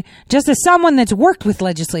 And just as someone that's worked with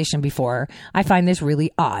legislation before, I find this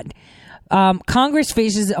really odd. Congress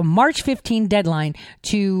faces a March 15 deadline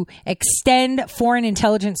to extend Foreign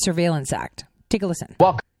Intelligence Surveillance Act. Take a listen.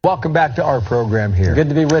 Welcome back to our program here. Good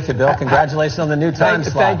to be with you, Bill. Congratulations on the new time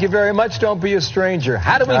slot. Thank you very much. Don't be a stranger.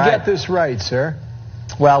 How do we get this right, sir?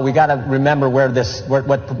 Well, we got to remember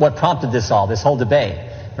what prompted this whole debate.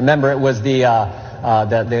 Remember, it was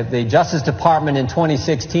the Justice Department in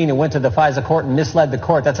 2016 who went to the FISA court and misled the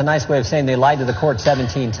court. That's a nice way of saying they lied to the court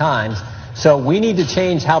 17 times. So we need to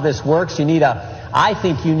change how this works. I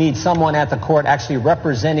think you need someone at the court actually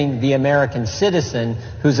representing the American citizen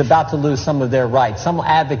who's about to lose some of their rights, some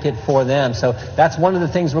advocate for them. So that's one of the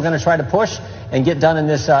things we're going to try to push and get done in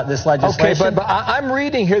this legislation. Okay, but I'm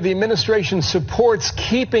reading here the administration supports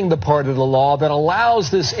keeping the part of the law that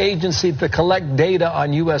allows this agency to collect data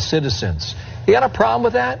on U.S. citizens. You got a problem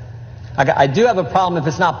with that? I do have a problem if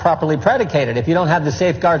it's not properly predicated, if you don't have the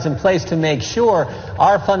safeguards in place to make sure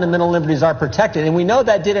our fundamental liberties are protected. And we know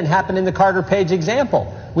that didn't happen in the Carter Page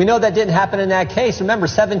example. We know that didn't happen in that case. Remember,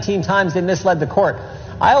 17 times they misled the court.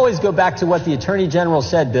 I always go back to what the Attorney General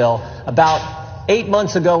said, Bill, about 8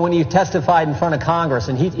 months ago when he testified in front of Congress,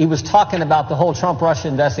 and he was talking about the whole Trump-Russia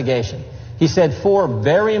investigation. He said 4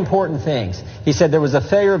 very important things. He said there was a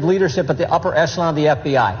failure of leadership at the upper echelon of the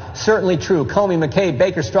FBI. Certainly true. Comey, McCabe,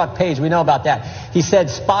 Baker, Strzok, Page, we know about that. He said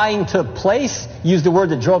spying took place, used a word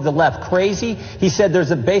that drove the left crazy. He said there's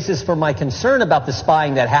a basis for my concern about the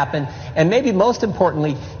spying that happened. And maybe most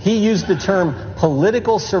importantly, he used the term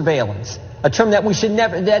political surveillance. A term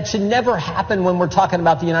that should never happen when we're talking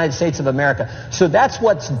about the United States of America. So that's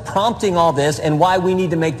what's prompting all this and why we need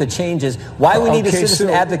to make the changes, why we need a citizen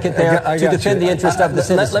advocate there to defend the interest of the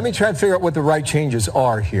citizen. Let me try and figure out what the right changes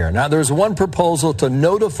are here. Now, there's one proposal to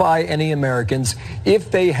notify any Americans if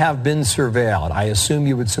they have been surveilled. I assume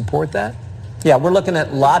you would support that? Yeah, we're looking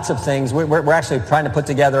at lots of things. We're actually trying to put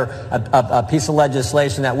together a piece of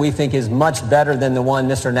legislation that we think is much better than the one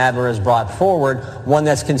Mr. Nadler has brought forward, one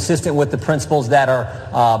that's consistent with the principles that are,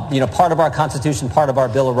 part of our Constitution, part of our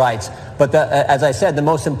Bill of Rights. But as I said, the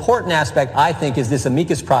most important aspect, I think, is this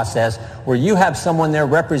amicus process where you have someone there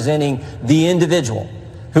representing the individual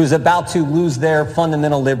who's about to lose their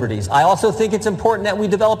fundamental liberties. I also think it's important that we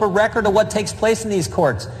develop a record of what takes place in these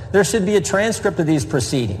courts. There should be a transcript of these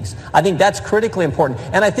proceedings. I think that's critically important.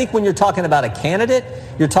 And I think when you're talking about a candidate,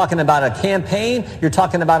 you're talking about a campaign, you're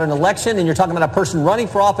talking about an election, and you're talking about a person running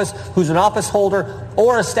for office who's an office holder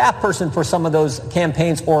or a staff person for some of those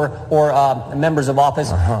campaigns or members of office,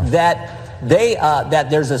 that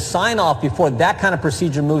there's a sign-off before that kind of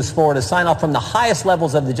procedure moves forward, a sign-off from the highest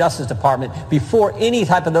levels of the Justice Department before any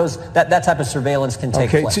type of that type of surveillance can take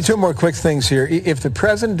place. Okay, two more quick things here. If the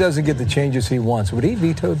president doesn't get the changes he wants, would he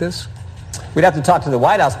veto this? We'd have to talk to the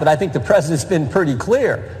White House, but I think the president's been pretty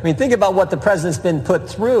clear. I mean, think about what the president's been put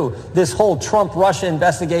through. This whole Trump-Russia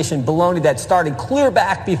investigation baloney that started clear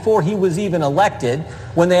back before he was even elected,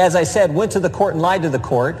 when they, as I said, went to the court and lied to the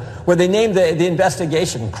court, where they named the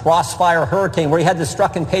investigation Crossfire Hurricane, where he had the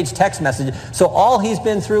struck-and-page text message. So all he's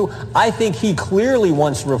been through, I think he clearly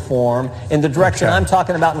wants reform in the direction I'm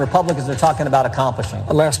talking about and Republicans are talking about accomplishing.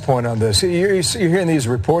 Last point on this. You're hearing these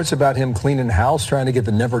reports about him cleaning house, trying to get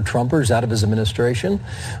the never-Trumpers out of his administration.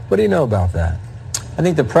 What do you know about that? I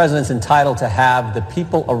think the president's entitled to have the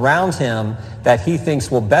people around him that he thinks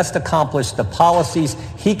will best accomplish the policies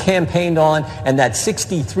he campaigned on and that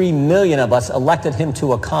 63 million of us elected him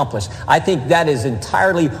to accomplish. I think that is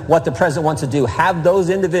entirely what the president wants to do. Have those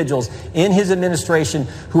individuals in his administration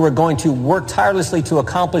who are going to work tirelessly to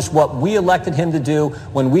accomplish what we elected him to do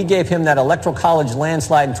when we gave him that electoral college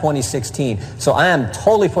landslide in 2016. So I am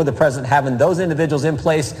totally for the president having those individuals in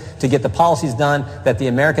place to get the policies done that the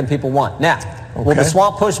American people want. Now, will the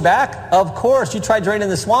swamp push back? Of course. You try draining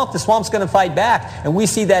the swamp's going to fight back. And we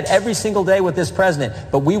see that every single day with this president.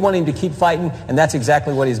 But we want him to keep fighting, and that's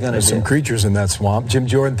exactly what he's going to do. There's some creatures in that swamp. Jim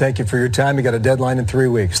Jordan, thank you for your time. You got a deadline in 3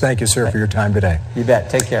 weeks. Thank you, sir, for your time today. You bet.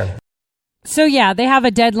 Take care. So, yeah, they have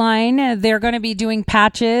a deadline. They're going to be doing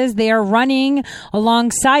patches. They are running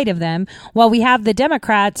alongside of them while we have the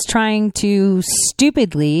Democrats trying to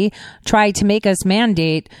stupidly try to make us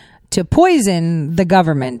mandate to poison the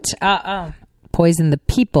government. Poison the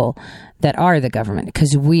people that are the government,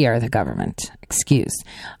 because we are the government. Excuse.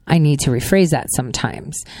 I need to rephrase that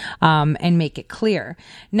sometimes and make it clear.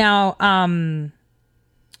 Now,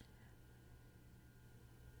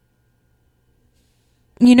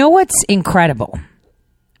 you know what's incredible?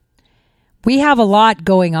 We have a lot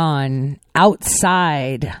going on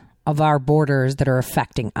outside of our borders that are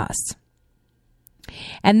affecting us.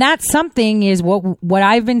 And that something is what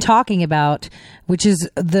I've been talking about, which is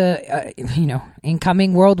the,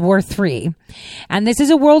 incoming World War III. And this is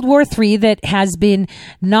a World War III that has been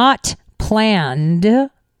not planned to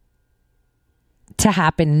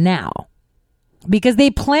happen now, because they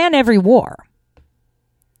plan every war.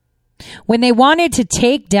 When they wanted to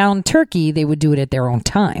take down Turkey, they would do it at their own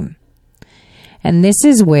time. And this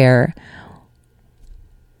is where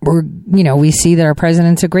we see that our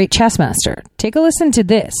president's a great chess master. Take a listen to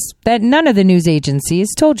this that none of the news agencies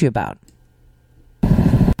told you about.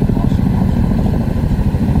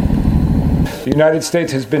 The United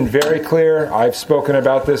States has been very clear. I've spoken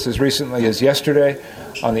about this as recently as yesterday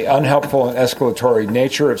on the unhelpful and escalatory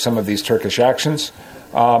nature of some of these Turkish actions.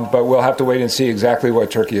 But we'll have to wait and see exactly what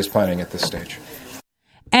Turkey is planning at this stage.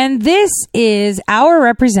 And this is our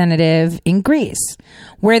representative in Greece,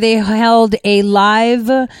 where they held a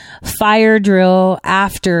live fire drill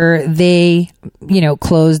after they,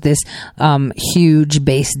 closed this huge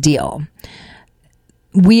base deal.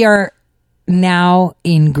 We are now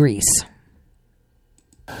in Greece.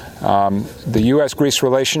 The U.S.-Greece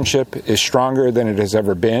relationship is stronger than it has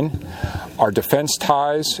ever been. Our defense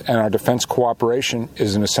ties and our defense cooperation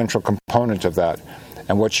is an essential component of that.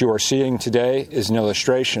 And what you are seeing today is an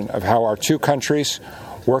illustration of how our two countries,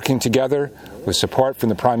 working together with support from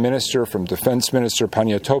the Prime Minister, from Defense Minister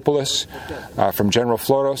Paniotopoulos, from General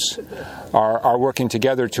Floros, are working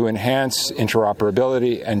together to enhance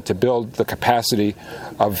interoperability and to build the capacity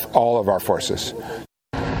of all of our forces.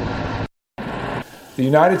 The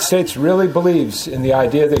United States really believes in the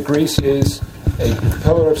idea that Greece is a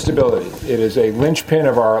pillar of stability. It is a linchpin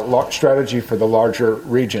of our strategy for the larger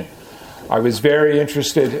region. I was very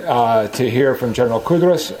interested to hear from General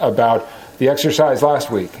Koudros about the exercise last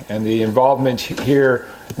week and the involvement here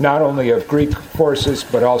not only of Greek forces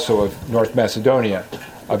but also of North Macedonia,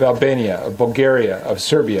 of Albania, of Bulgaria, of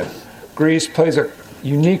Serbia. Greece plays a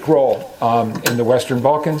unique role in the Western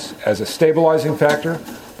Balkans as a stabilizing factor,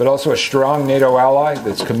 but also a strong NATO ally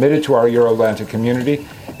that's committed to our Euro-Atlantic community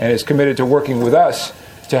and is committed to working with us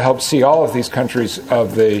to help see all of these countries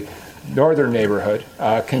of the northern neighborhood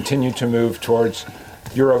continue to move towards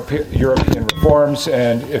European reforms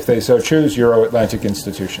and, if they so choose, Euro-Atlantic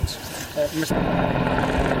institutions.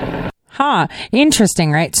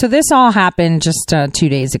 Interesting, right? So this all happened just 2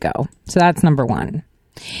 days ago. So that's number one.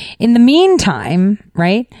 In the meantime,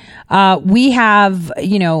 right, we have,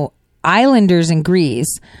 islanders in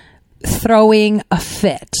Greece throwing a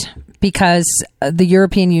fit because the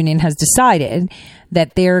European Union has decided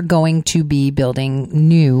that they're going to be building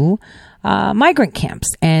new migrant camps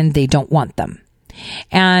and they don't want them.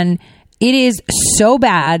 And it is so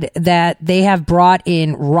bad that they have brought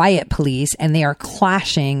in riot police and they are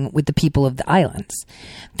clashing with the people of the islands.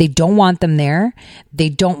 They don't want them there. They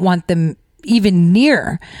don't want them even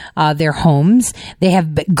near their homes.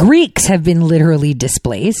 Greeks have been literally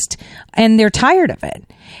displaced and they're tired of it.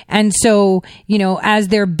 And so, as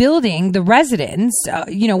they're building, the residents,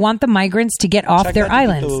 want the migrants to get off their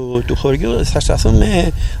islands.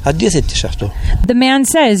 The man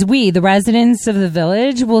says, we, the residents of the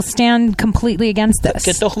village, will stand completely against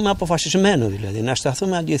this.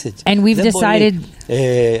 And we've decided...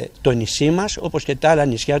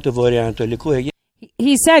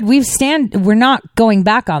 He said, we're not going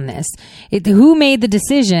back on this. Who made the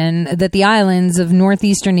decision that the islands of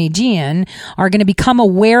northeastern Aegean are going to become a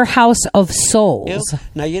warehouse of souls?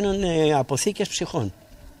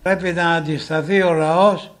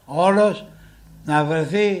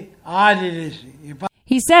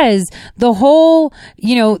 He says the whole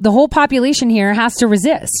population here has to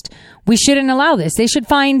resist. We shouldn't allow this. They should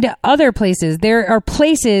find other places. There are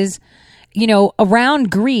places around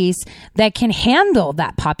Greece that can handle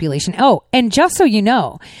that population. Oh, and just so you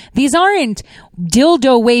know, these aren't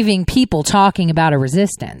dildo waving people talking about a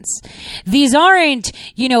resistance. These aren't,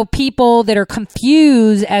 people that are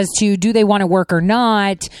confused as to do they want to work or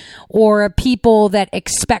not, or people that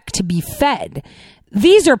expect to be fed.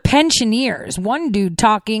 These are pensioners. One dude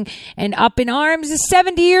talking and up in arms is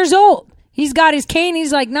 70 years old. He's got his cane.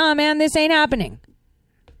 He's like, nah, man, this ain't happening.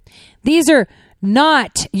 These are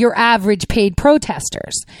not your average paid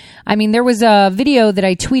protesters. I mean, there was a video that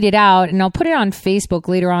I tweeted out, and I'll put it on Facebook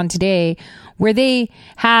later on today, where they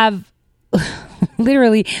have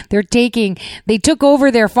literally, they took over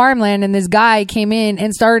their farmland, and this guy came in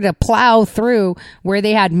and started to plow through where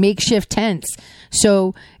they had makeshift tents.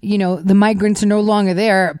 So, the migrants are no longer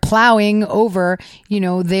there plowing over,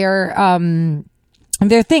 their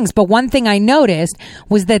things. But one thing I noticed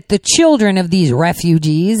was that the children of these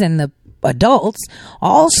refugees and the adults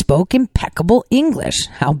all spoke impeccable English.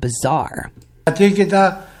 How bizarre.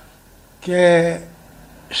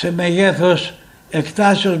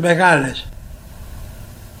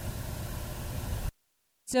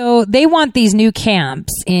 So they want these new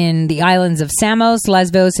camps in the islands of Samos,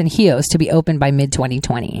 Lesbos, and Chios to be opened by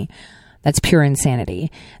mid-2020. That's pure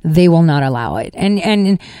insanity. They will not allow it.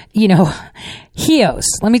 And Chios,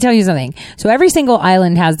 let me tell you something. So every single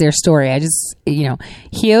island has their story.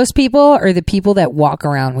 Chios people are the people that walk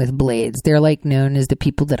around with blades. They're known as the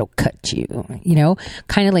people that'll cut you,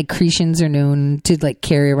 kind of like Cretians are known to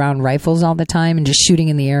carry around rifles all the time and just shooting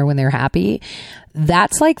in the air when they're happy.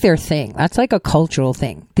 That's their thing. That's a cultural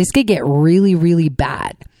thing. This could get really, really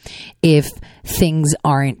bad if things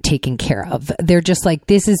aren't taken care of. They're just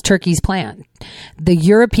this is Turkey's plan. The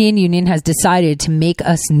European Union has decided to make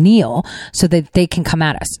us kneel so that they can come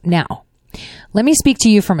at us. Now, let me speak to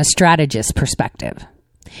you from a strategist perspective.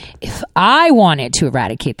 If I wanted to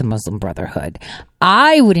eradicate the Muslim Brotherhood,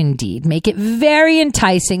 I would indeed make it very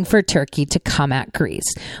enticing for Turkey to come at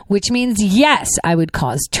Greece, which means, yes, I would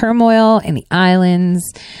cause turmoil in the islands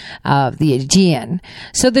of the Aegean.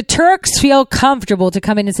 So the Turks feel comfortable to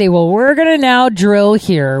come in and say, well, we're going to now drill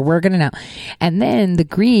here. We're going to now. And then the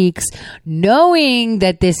Greeks, knowing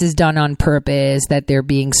that this is done on purpose, that they're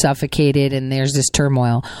being suffocated and there's this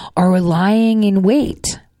turmoil, are lying in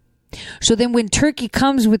wait. So then when Turkey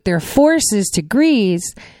comes with their forces to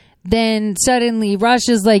Greece, then suddenly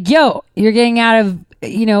Russia's like, yo, you're getting out of,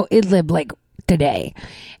 Idlib today.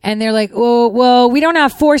 And they're like, well, we don't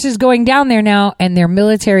have forces going down there now. And their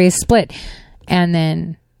military is split. And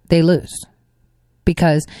then they lose.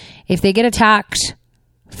 Because if they get attacked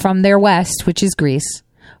from their west, which is Greece,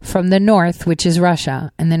 from the north, which is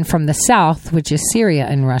Russia, and then from the south, which is Syria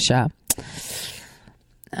and Russia,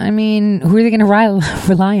 I mean, who are they going to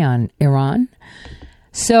rely on? Iran?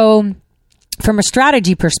 So from a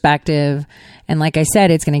strategy perspective, and like I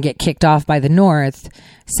said, it's going to get kicked off by the North,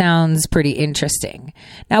 sounds pretty interesting.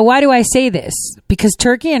 Now, why do I say this? Because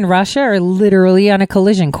Turkey and Russia are literally on a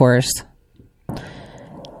collision course.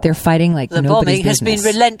 They're fighting like the nobody's bombing has business.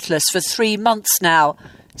 been relentless for 3 months now.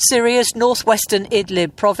 Syria's northwestern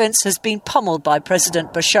Idlib province has been pummeled by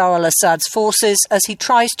President Bashar al-Assad's forces as he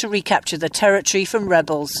tries to recapture the territory from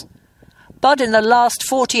rebels. But in the last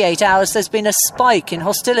 48 hours, there's been a spike in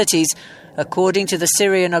hostilities. According to the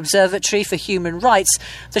Syrian Observatory for Human Rights,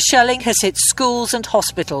 the shelling has hit schools and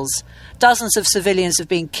hospitals. Dozens of civilians have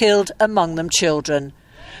been killed, among them children.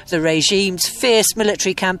 The regime's fierce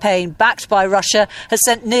military campaign, backed by Russia, has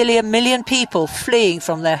sent nearly 1 million people fleeing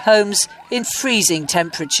from their homes in freezing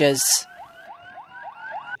temperatures.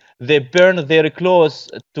 They burn their clothes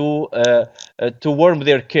to warm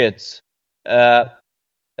their kids. In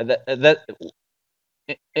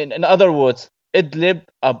other words, Idlib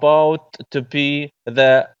about to be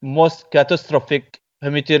the most catastrophic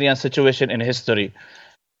humanitarian situation in history.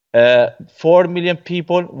 4 million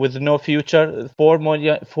people with no future, 4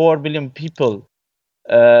 million people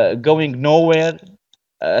going nowhere.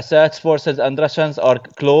 Assad's forces and Russians are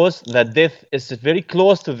close. The death is very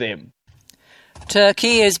close to them.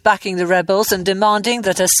 Turkey is backing the rebels and demanding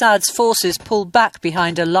that Assad's forces pull back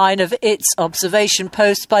behind a line of its observation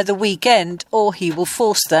posts by the weekend, or he will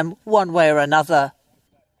force them one way or another.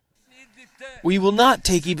 We will not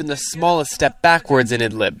take even the smallest step backwards in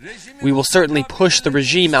Idlib. We will certainly push the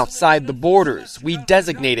regime outside the borders we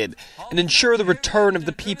designated and ensure the return of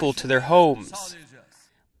the people to their homes.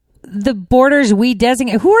 The borders we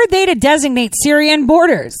designate? Who are they to designate Syrian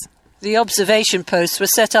borders? The observation posts were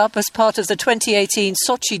set up as part of the 2018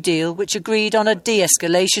 Sochi deal, which agreed on a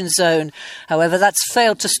de-escalation zone. However, that's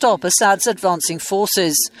failed to stop Assad's advancing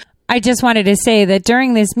forces. I just wanted to say that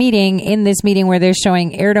during this meeting, in this meeting where they're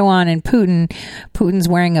showing Erdogan and Putin, Putin's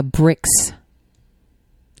wearing a BRICS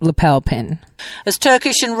lapel pin. As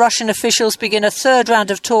Turkish and Russian officials begin a third round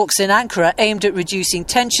of talks in Ankara aimed at reducing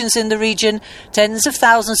tensions in the region, tens of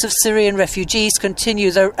thousands of Syrian refugees continue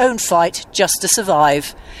their own fight just to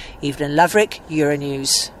survive. Evelyn Laverick,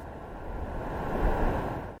 Euronews.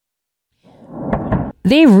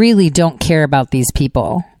 They really don't care about these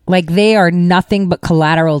people. Like, they are nothing but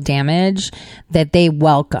collateral damage that they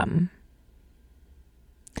welcome.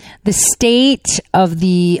 The state of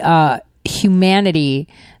the humanity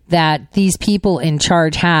that these people in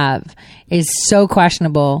charge have is so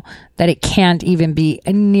questionable that it can't even be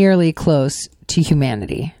nearly close to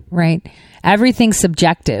humanity, right? Everything's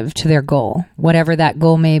subjective to their goal, whatever that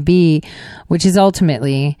goal may be, which is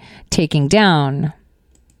ultimately taking down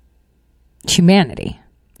humanity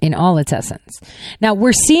in all its essence. Now,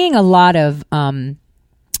 we're seeing a lot of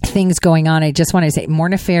things going on. I just want to say more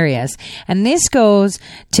nefarious. And this goes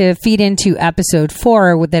to feed into episode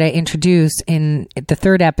 4 that I introduced in the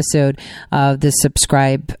 3rd episode of the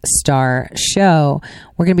Subscribe Star show.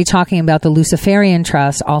 We're going to be talking about the Luciferian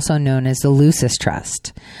Trust, also known as the Lucis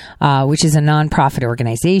Trust, which is a nonprofit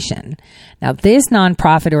organization. Now, this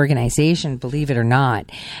nonprofit organization, believe it or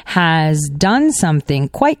not, has done something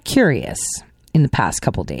quite curious in the past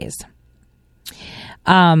couple days.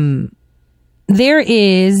 There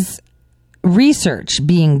is research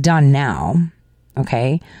being done now,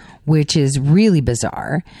 okay, which is really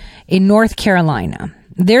bizarre, in North Carolina.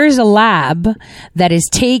 There is a lab that is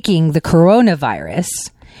taking the coronavirus,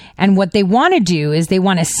 and what they want to do is they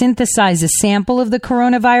want to synthesize a sample of the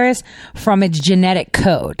coronavirus from its genetic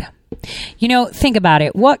code. You know, think about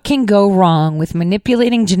it. What can go wrong with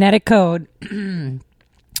manipulating genetic code,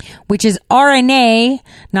 which is RNA,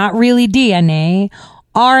 not really DNA,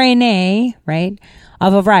 RNA, right,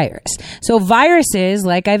 of a virus. So viruses,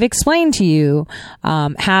 like I've explained to you,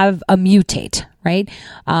 have a mutate, right?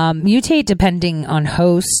 Mutate depending on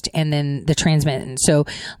host and then the transmission. So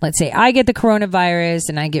let's say I get the coronavirus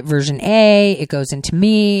and I get version A, it goes into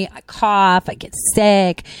me, I cough, I get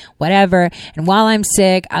sick, whatever. And while I'm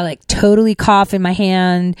sick, I like totally cough in my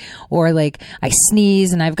hand, or like I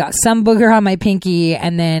sneeze and I've got some booger on my pinky,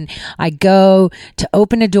 and then I go to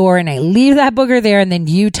open a door and I leave that booger there, and then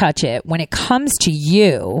you touch it. When it comes to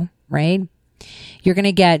you, right, you're going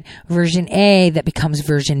to get version A that becomes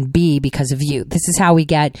version B because of you. This is how we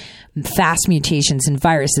get fast mutations in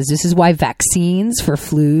viruses. This is why vaccines for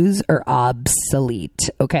flus are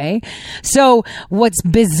obsolete. Okay. So what's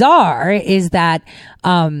bizarre is that,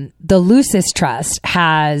 the Lucis Trust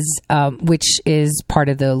has, which is part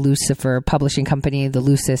of the Lucifer publishing company, the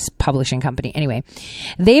Lucis publishing company. Anyway,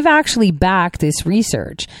 they've actually backed this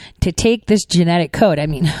research to take this genetic code. I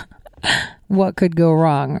mean, what could go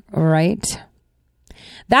wrong, right?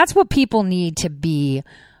 That's what people need to be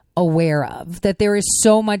aware of, that there is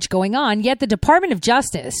so much going on, yet the Department of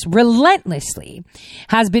Justice relentlessly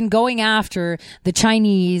has been going after the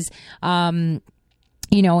Chinese, in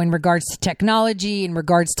regards to technology, in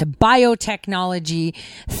regards to biotechnology,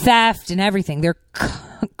 theft and everything. They're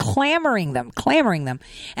clamoring them.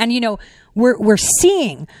 And, we're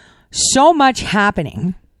seeing so much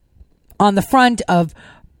happening on the front of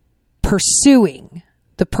pursuing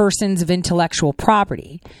the persons of intellectual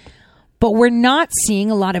property. But we're not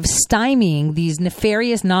seeing a lot of stymieing these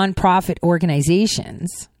nefarious nonprofit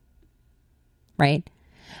organizations, right,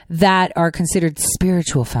 that are considered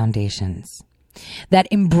spiritual foundations, that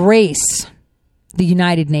embrace the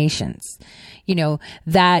United Nations,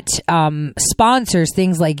 that sponsors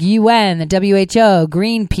things like UN, the WHO,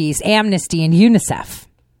 Greenpeace, Amnesty, and UNICEF,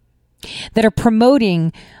 that are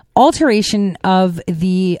promoting alteration of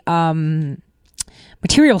the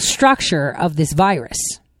material structure of this virus.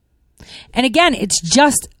 And again, it's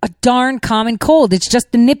just a darn common cold. It's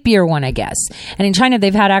just the nippier one, I guess. And in China,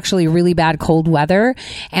 they've had actually really bad cold weather.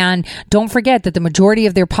 And don't forget that the majority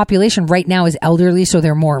of their population right now is elderly, so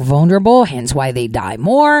they're more vulnerable, hence why they die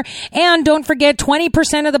more. And don't forget,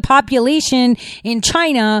 20% of the population in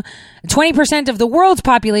China, 20% of the world's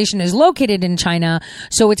population is located in China.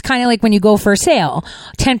 So it's kind of like when you go for a sale,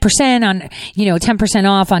 10% on, 10%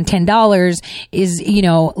 off on $10 is,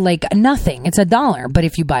 like nothing. It's $1. But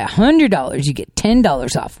if you buy $100, you get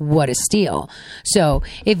 $10 off. What a steal. So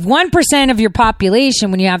if 1% of your population,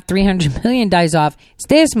 when you have 300 million, dies off, it's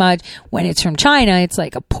this much. When it's from China, it's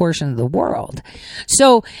like a portion of the world.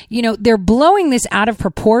 So, they're blowing this out of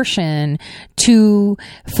proportion to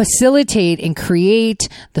facilitate and create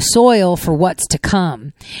the soil for what's to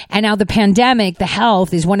come. And now the pandemic, the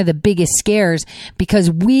health, is one of the biggest scares, because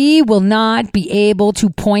we will not be able to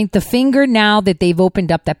point the finger now that they've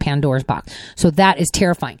opened up that Pandora's box. So that is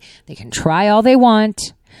terrifying. They can try all they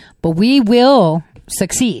want, but we will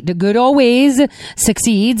succeed. The good always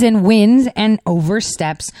succeeds and wins and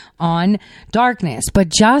oversteps on darkness. But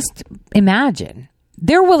just imagine,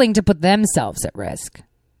 they're willing to put themselves at risk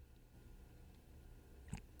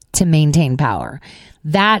to maintain power.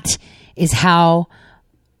 That is how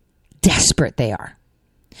desperate they are.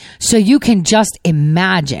 So you can just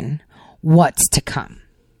imagine what's to come.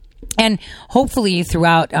 And hopefully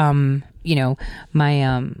throughout,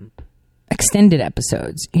 my extended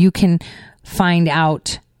episodes, you can find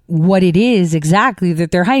out what it is exactly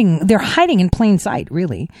that they're hiding. They're hiding in plain sight,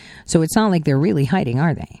 really. So it's not like they're really hiding,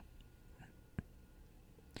 are they?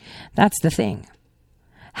 That's the thing.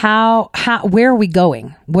 Where are we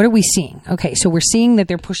going? What are we seeing? Okay, so we're seeing that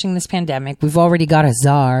they're pushing this pandemic. We've already got a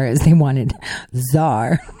czar, as they wanted,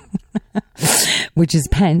 czar, which is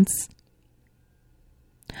Pence.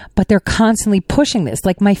 But they're constantly pushing this.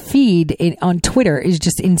 Like my feed on Twitter is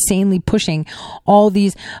just insanely pushing all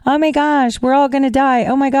these, oh my gosh, we're all going to die.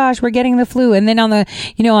 Oh my gosh, we're getting the flu. And then on the,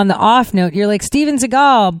 on the off note, you're like, Steven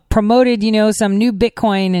Seagal promoted, some new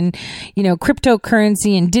Bitcoin and,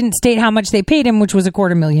 cryptocurrency, and didn't state how much they paid him, which was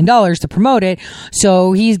 $250,000 to promote it.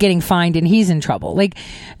 So he's getting fined and he's in trouble. Like,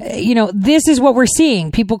 this is what we're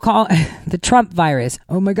seeing. People call the Trump virus.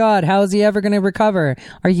 Oh my God, how is he ever going to recover?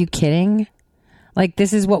 Are you kidding? Like,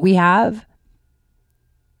 this is what we have?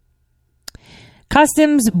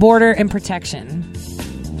 Customs, border, and protection.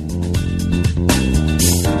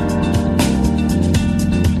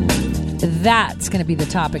 That's going to be the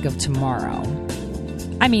topic of tomorrow.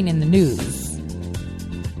 I mean, in the news.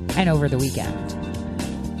 And over the weekend.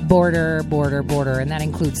 Border. And that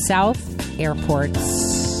includes South,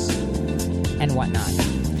 airports, and whatnot.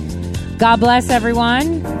 God bless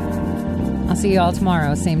everyone. I'll see you all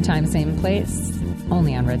tomorrow. Same time, same place.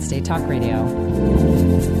 Only on Red State Talk Radio.